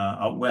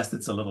 Out West,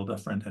 it's a little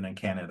different, and in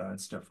Canada,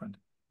 it's different.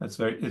 It's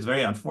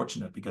very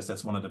unfortunate, because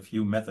that's one of the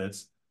few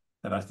methods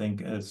that I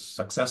think is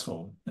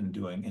successful in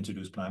doing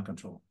introduced plant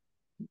control.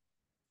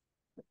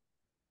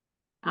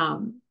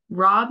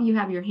 Rob, you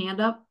have your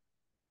hand up.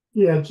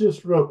 Yeah,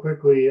 just real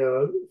quickly,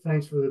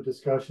 thanks for the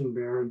discussion,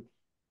 Bernd.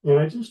 And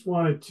I just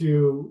wanted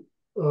to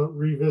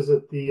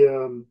revisit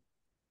the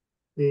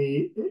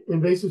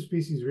Invasive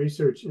Species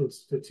Research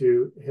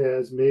Institute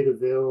has made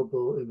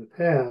available in the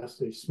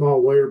past a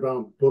small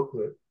wire-bound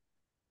booklet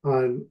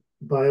on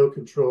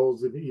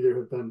biocontrols that either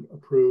have been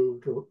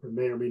approved or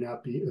may or may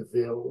not be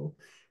available.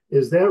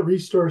 Is that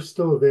resource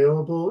still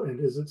available, and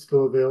is it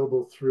still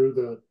available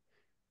through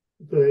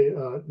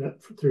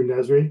through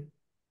NESRI?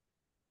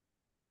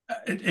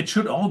 It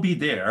should all be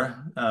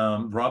there,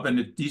 Rob,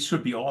 and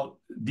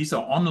these are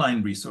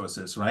online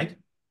resources, right?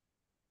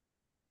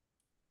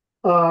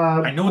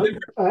 I know that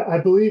I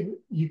believe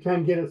you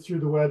can get it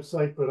through the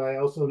website, but I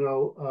also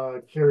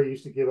know Carrie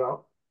used to give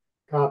out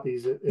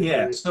copies at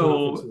various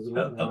conferences and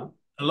whatnot.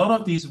 A lot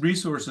of these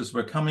resources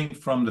were coming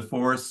from the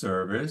Forest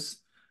Service,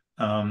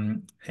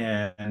 and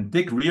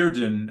Dick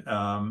Reardon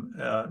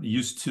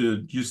used to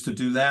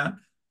do that.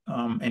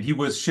 And he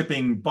was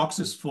shipping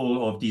boxes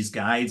full of these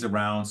guides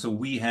around. So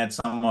we had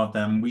some of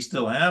them. We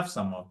still have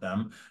some of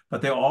them,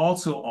 but they're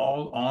also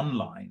all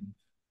online.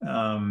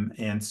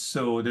 And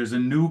so there's a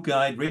new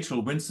guide,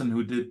 Rachel Winston,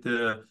 who did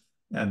there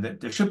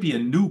should be a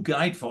new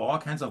guide for all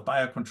kinds of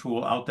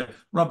biocontrol out there.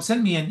 Rob,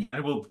 send me an, I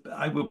will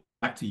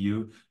back to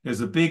you.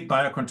 There's a big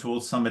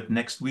biocontrol summit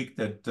next week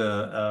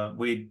that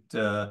Wade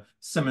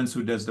Simmons,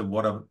 who does the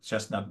water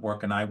chestnut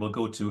work, and I will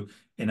go to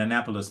in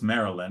Annapolis,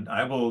 Maryland.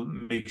 I will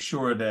make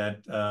sure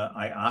that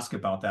I ask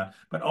about that.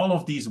 But all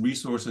of these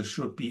resources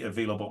should be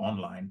available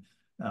online.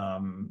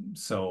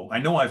 So I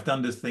know I've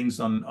done these things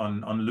on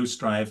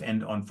loosestrife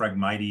and on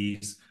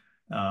Phragmites.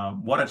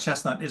 Water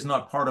chestnut is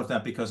not part of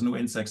that because no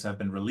insects have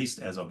been released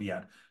as of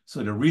yet.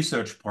 So the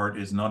research part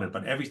is not it,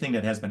 but everything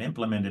that has been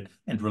implemented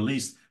and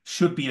released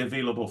should be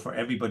available for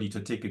everybody to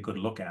take a good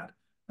look at.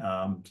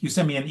 If you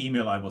send me an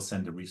email, I will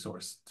send the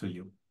resource to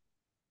you.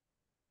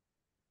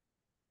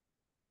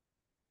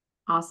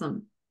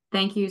 Awesome.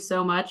 Thank you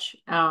so much.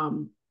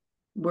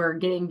 We're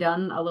getting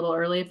done a little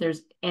early. If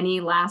there's any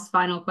last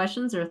final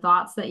questions or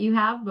thoughts that you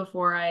have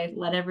before I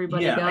let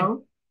everybody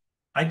go.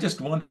 I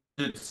just wanted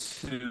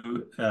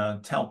to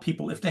tell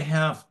people if they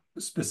have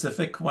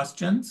specific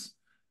questions,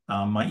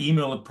 my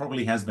email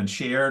probably has been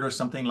shared or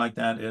something like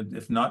that.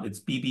 If not, it's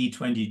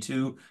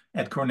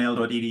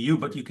bb22@cornell.edu,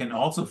 but you can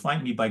also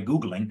find me by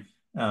Googling.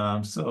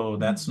 So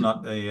that's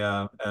not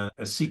a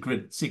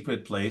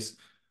secret place.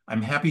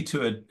 I'm happy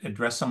to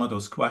address some of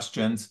those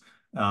questions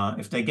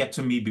if they get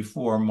to me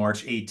before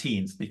March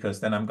 18th, because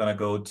then I'm going to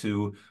go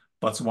to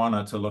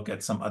Botswana to look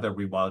at some other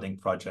rewilding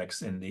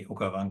projects in the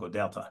Okavango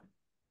Delta.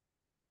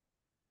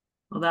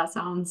 Well, that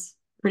sounds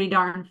pretty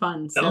darn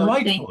fun. So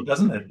delightful,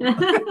 doesn't it?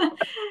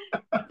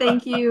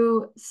 Thank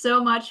you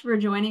so much for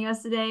joining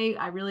us today.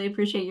 I really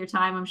appreciate your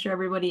time. I'm sure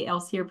everybody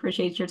else here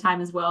appreciates your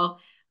time as well.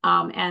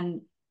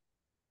 And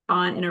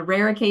in a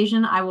rare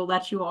occasion, I will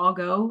let you all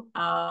go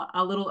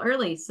a little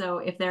early. So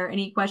if there are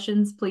any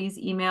questions, please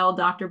email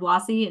Dr.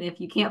 Blossey. And if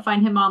you can't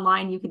find him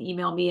online, you can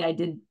email me. I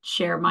did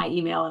share my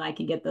email and I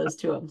can get those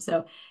to him.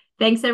 So thanks, everyone.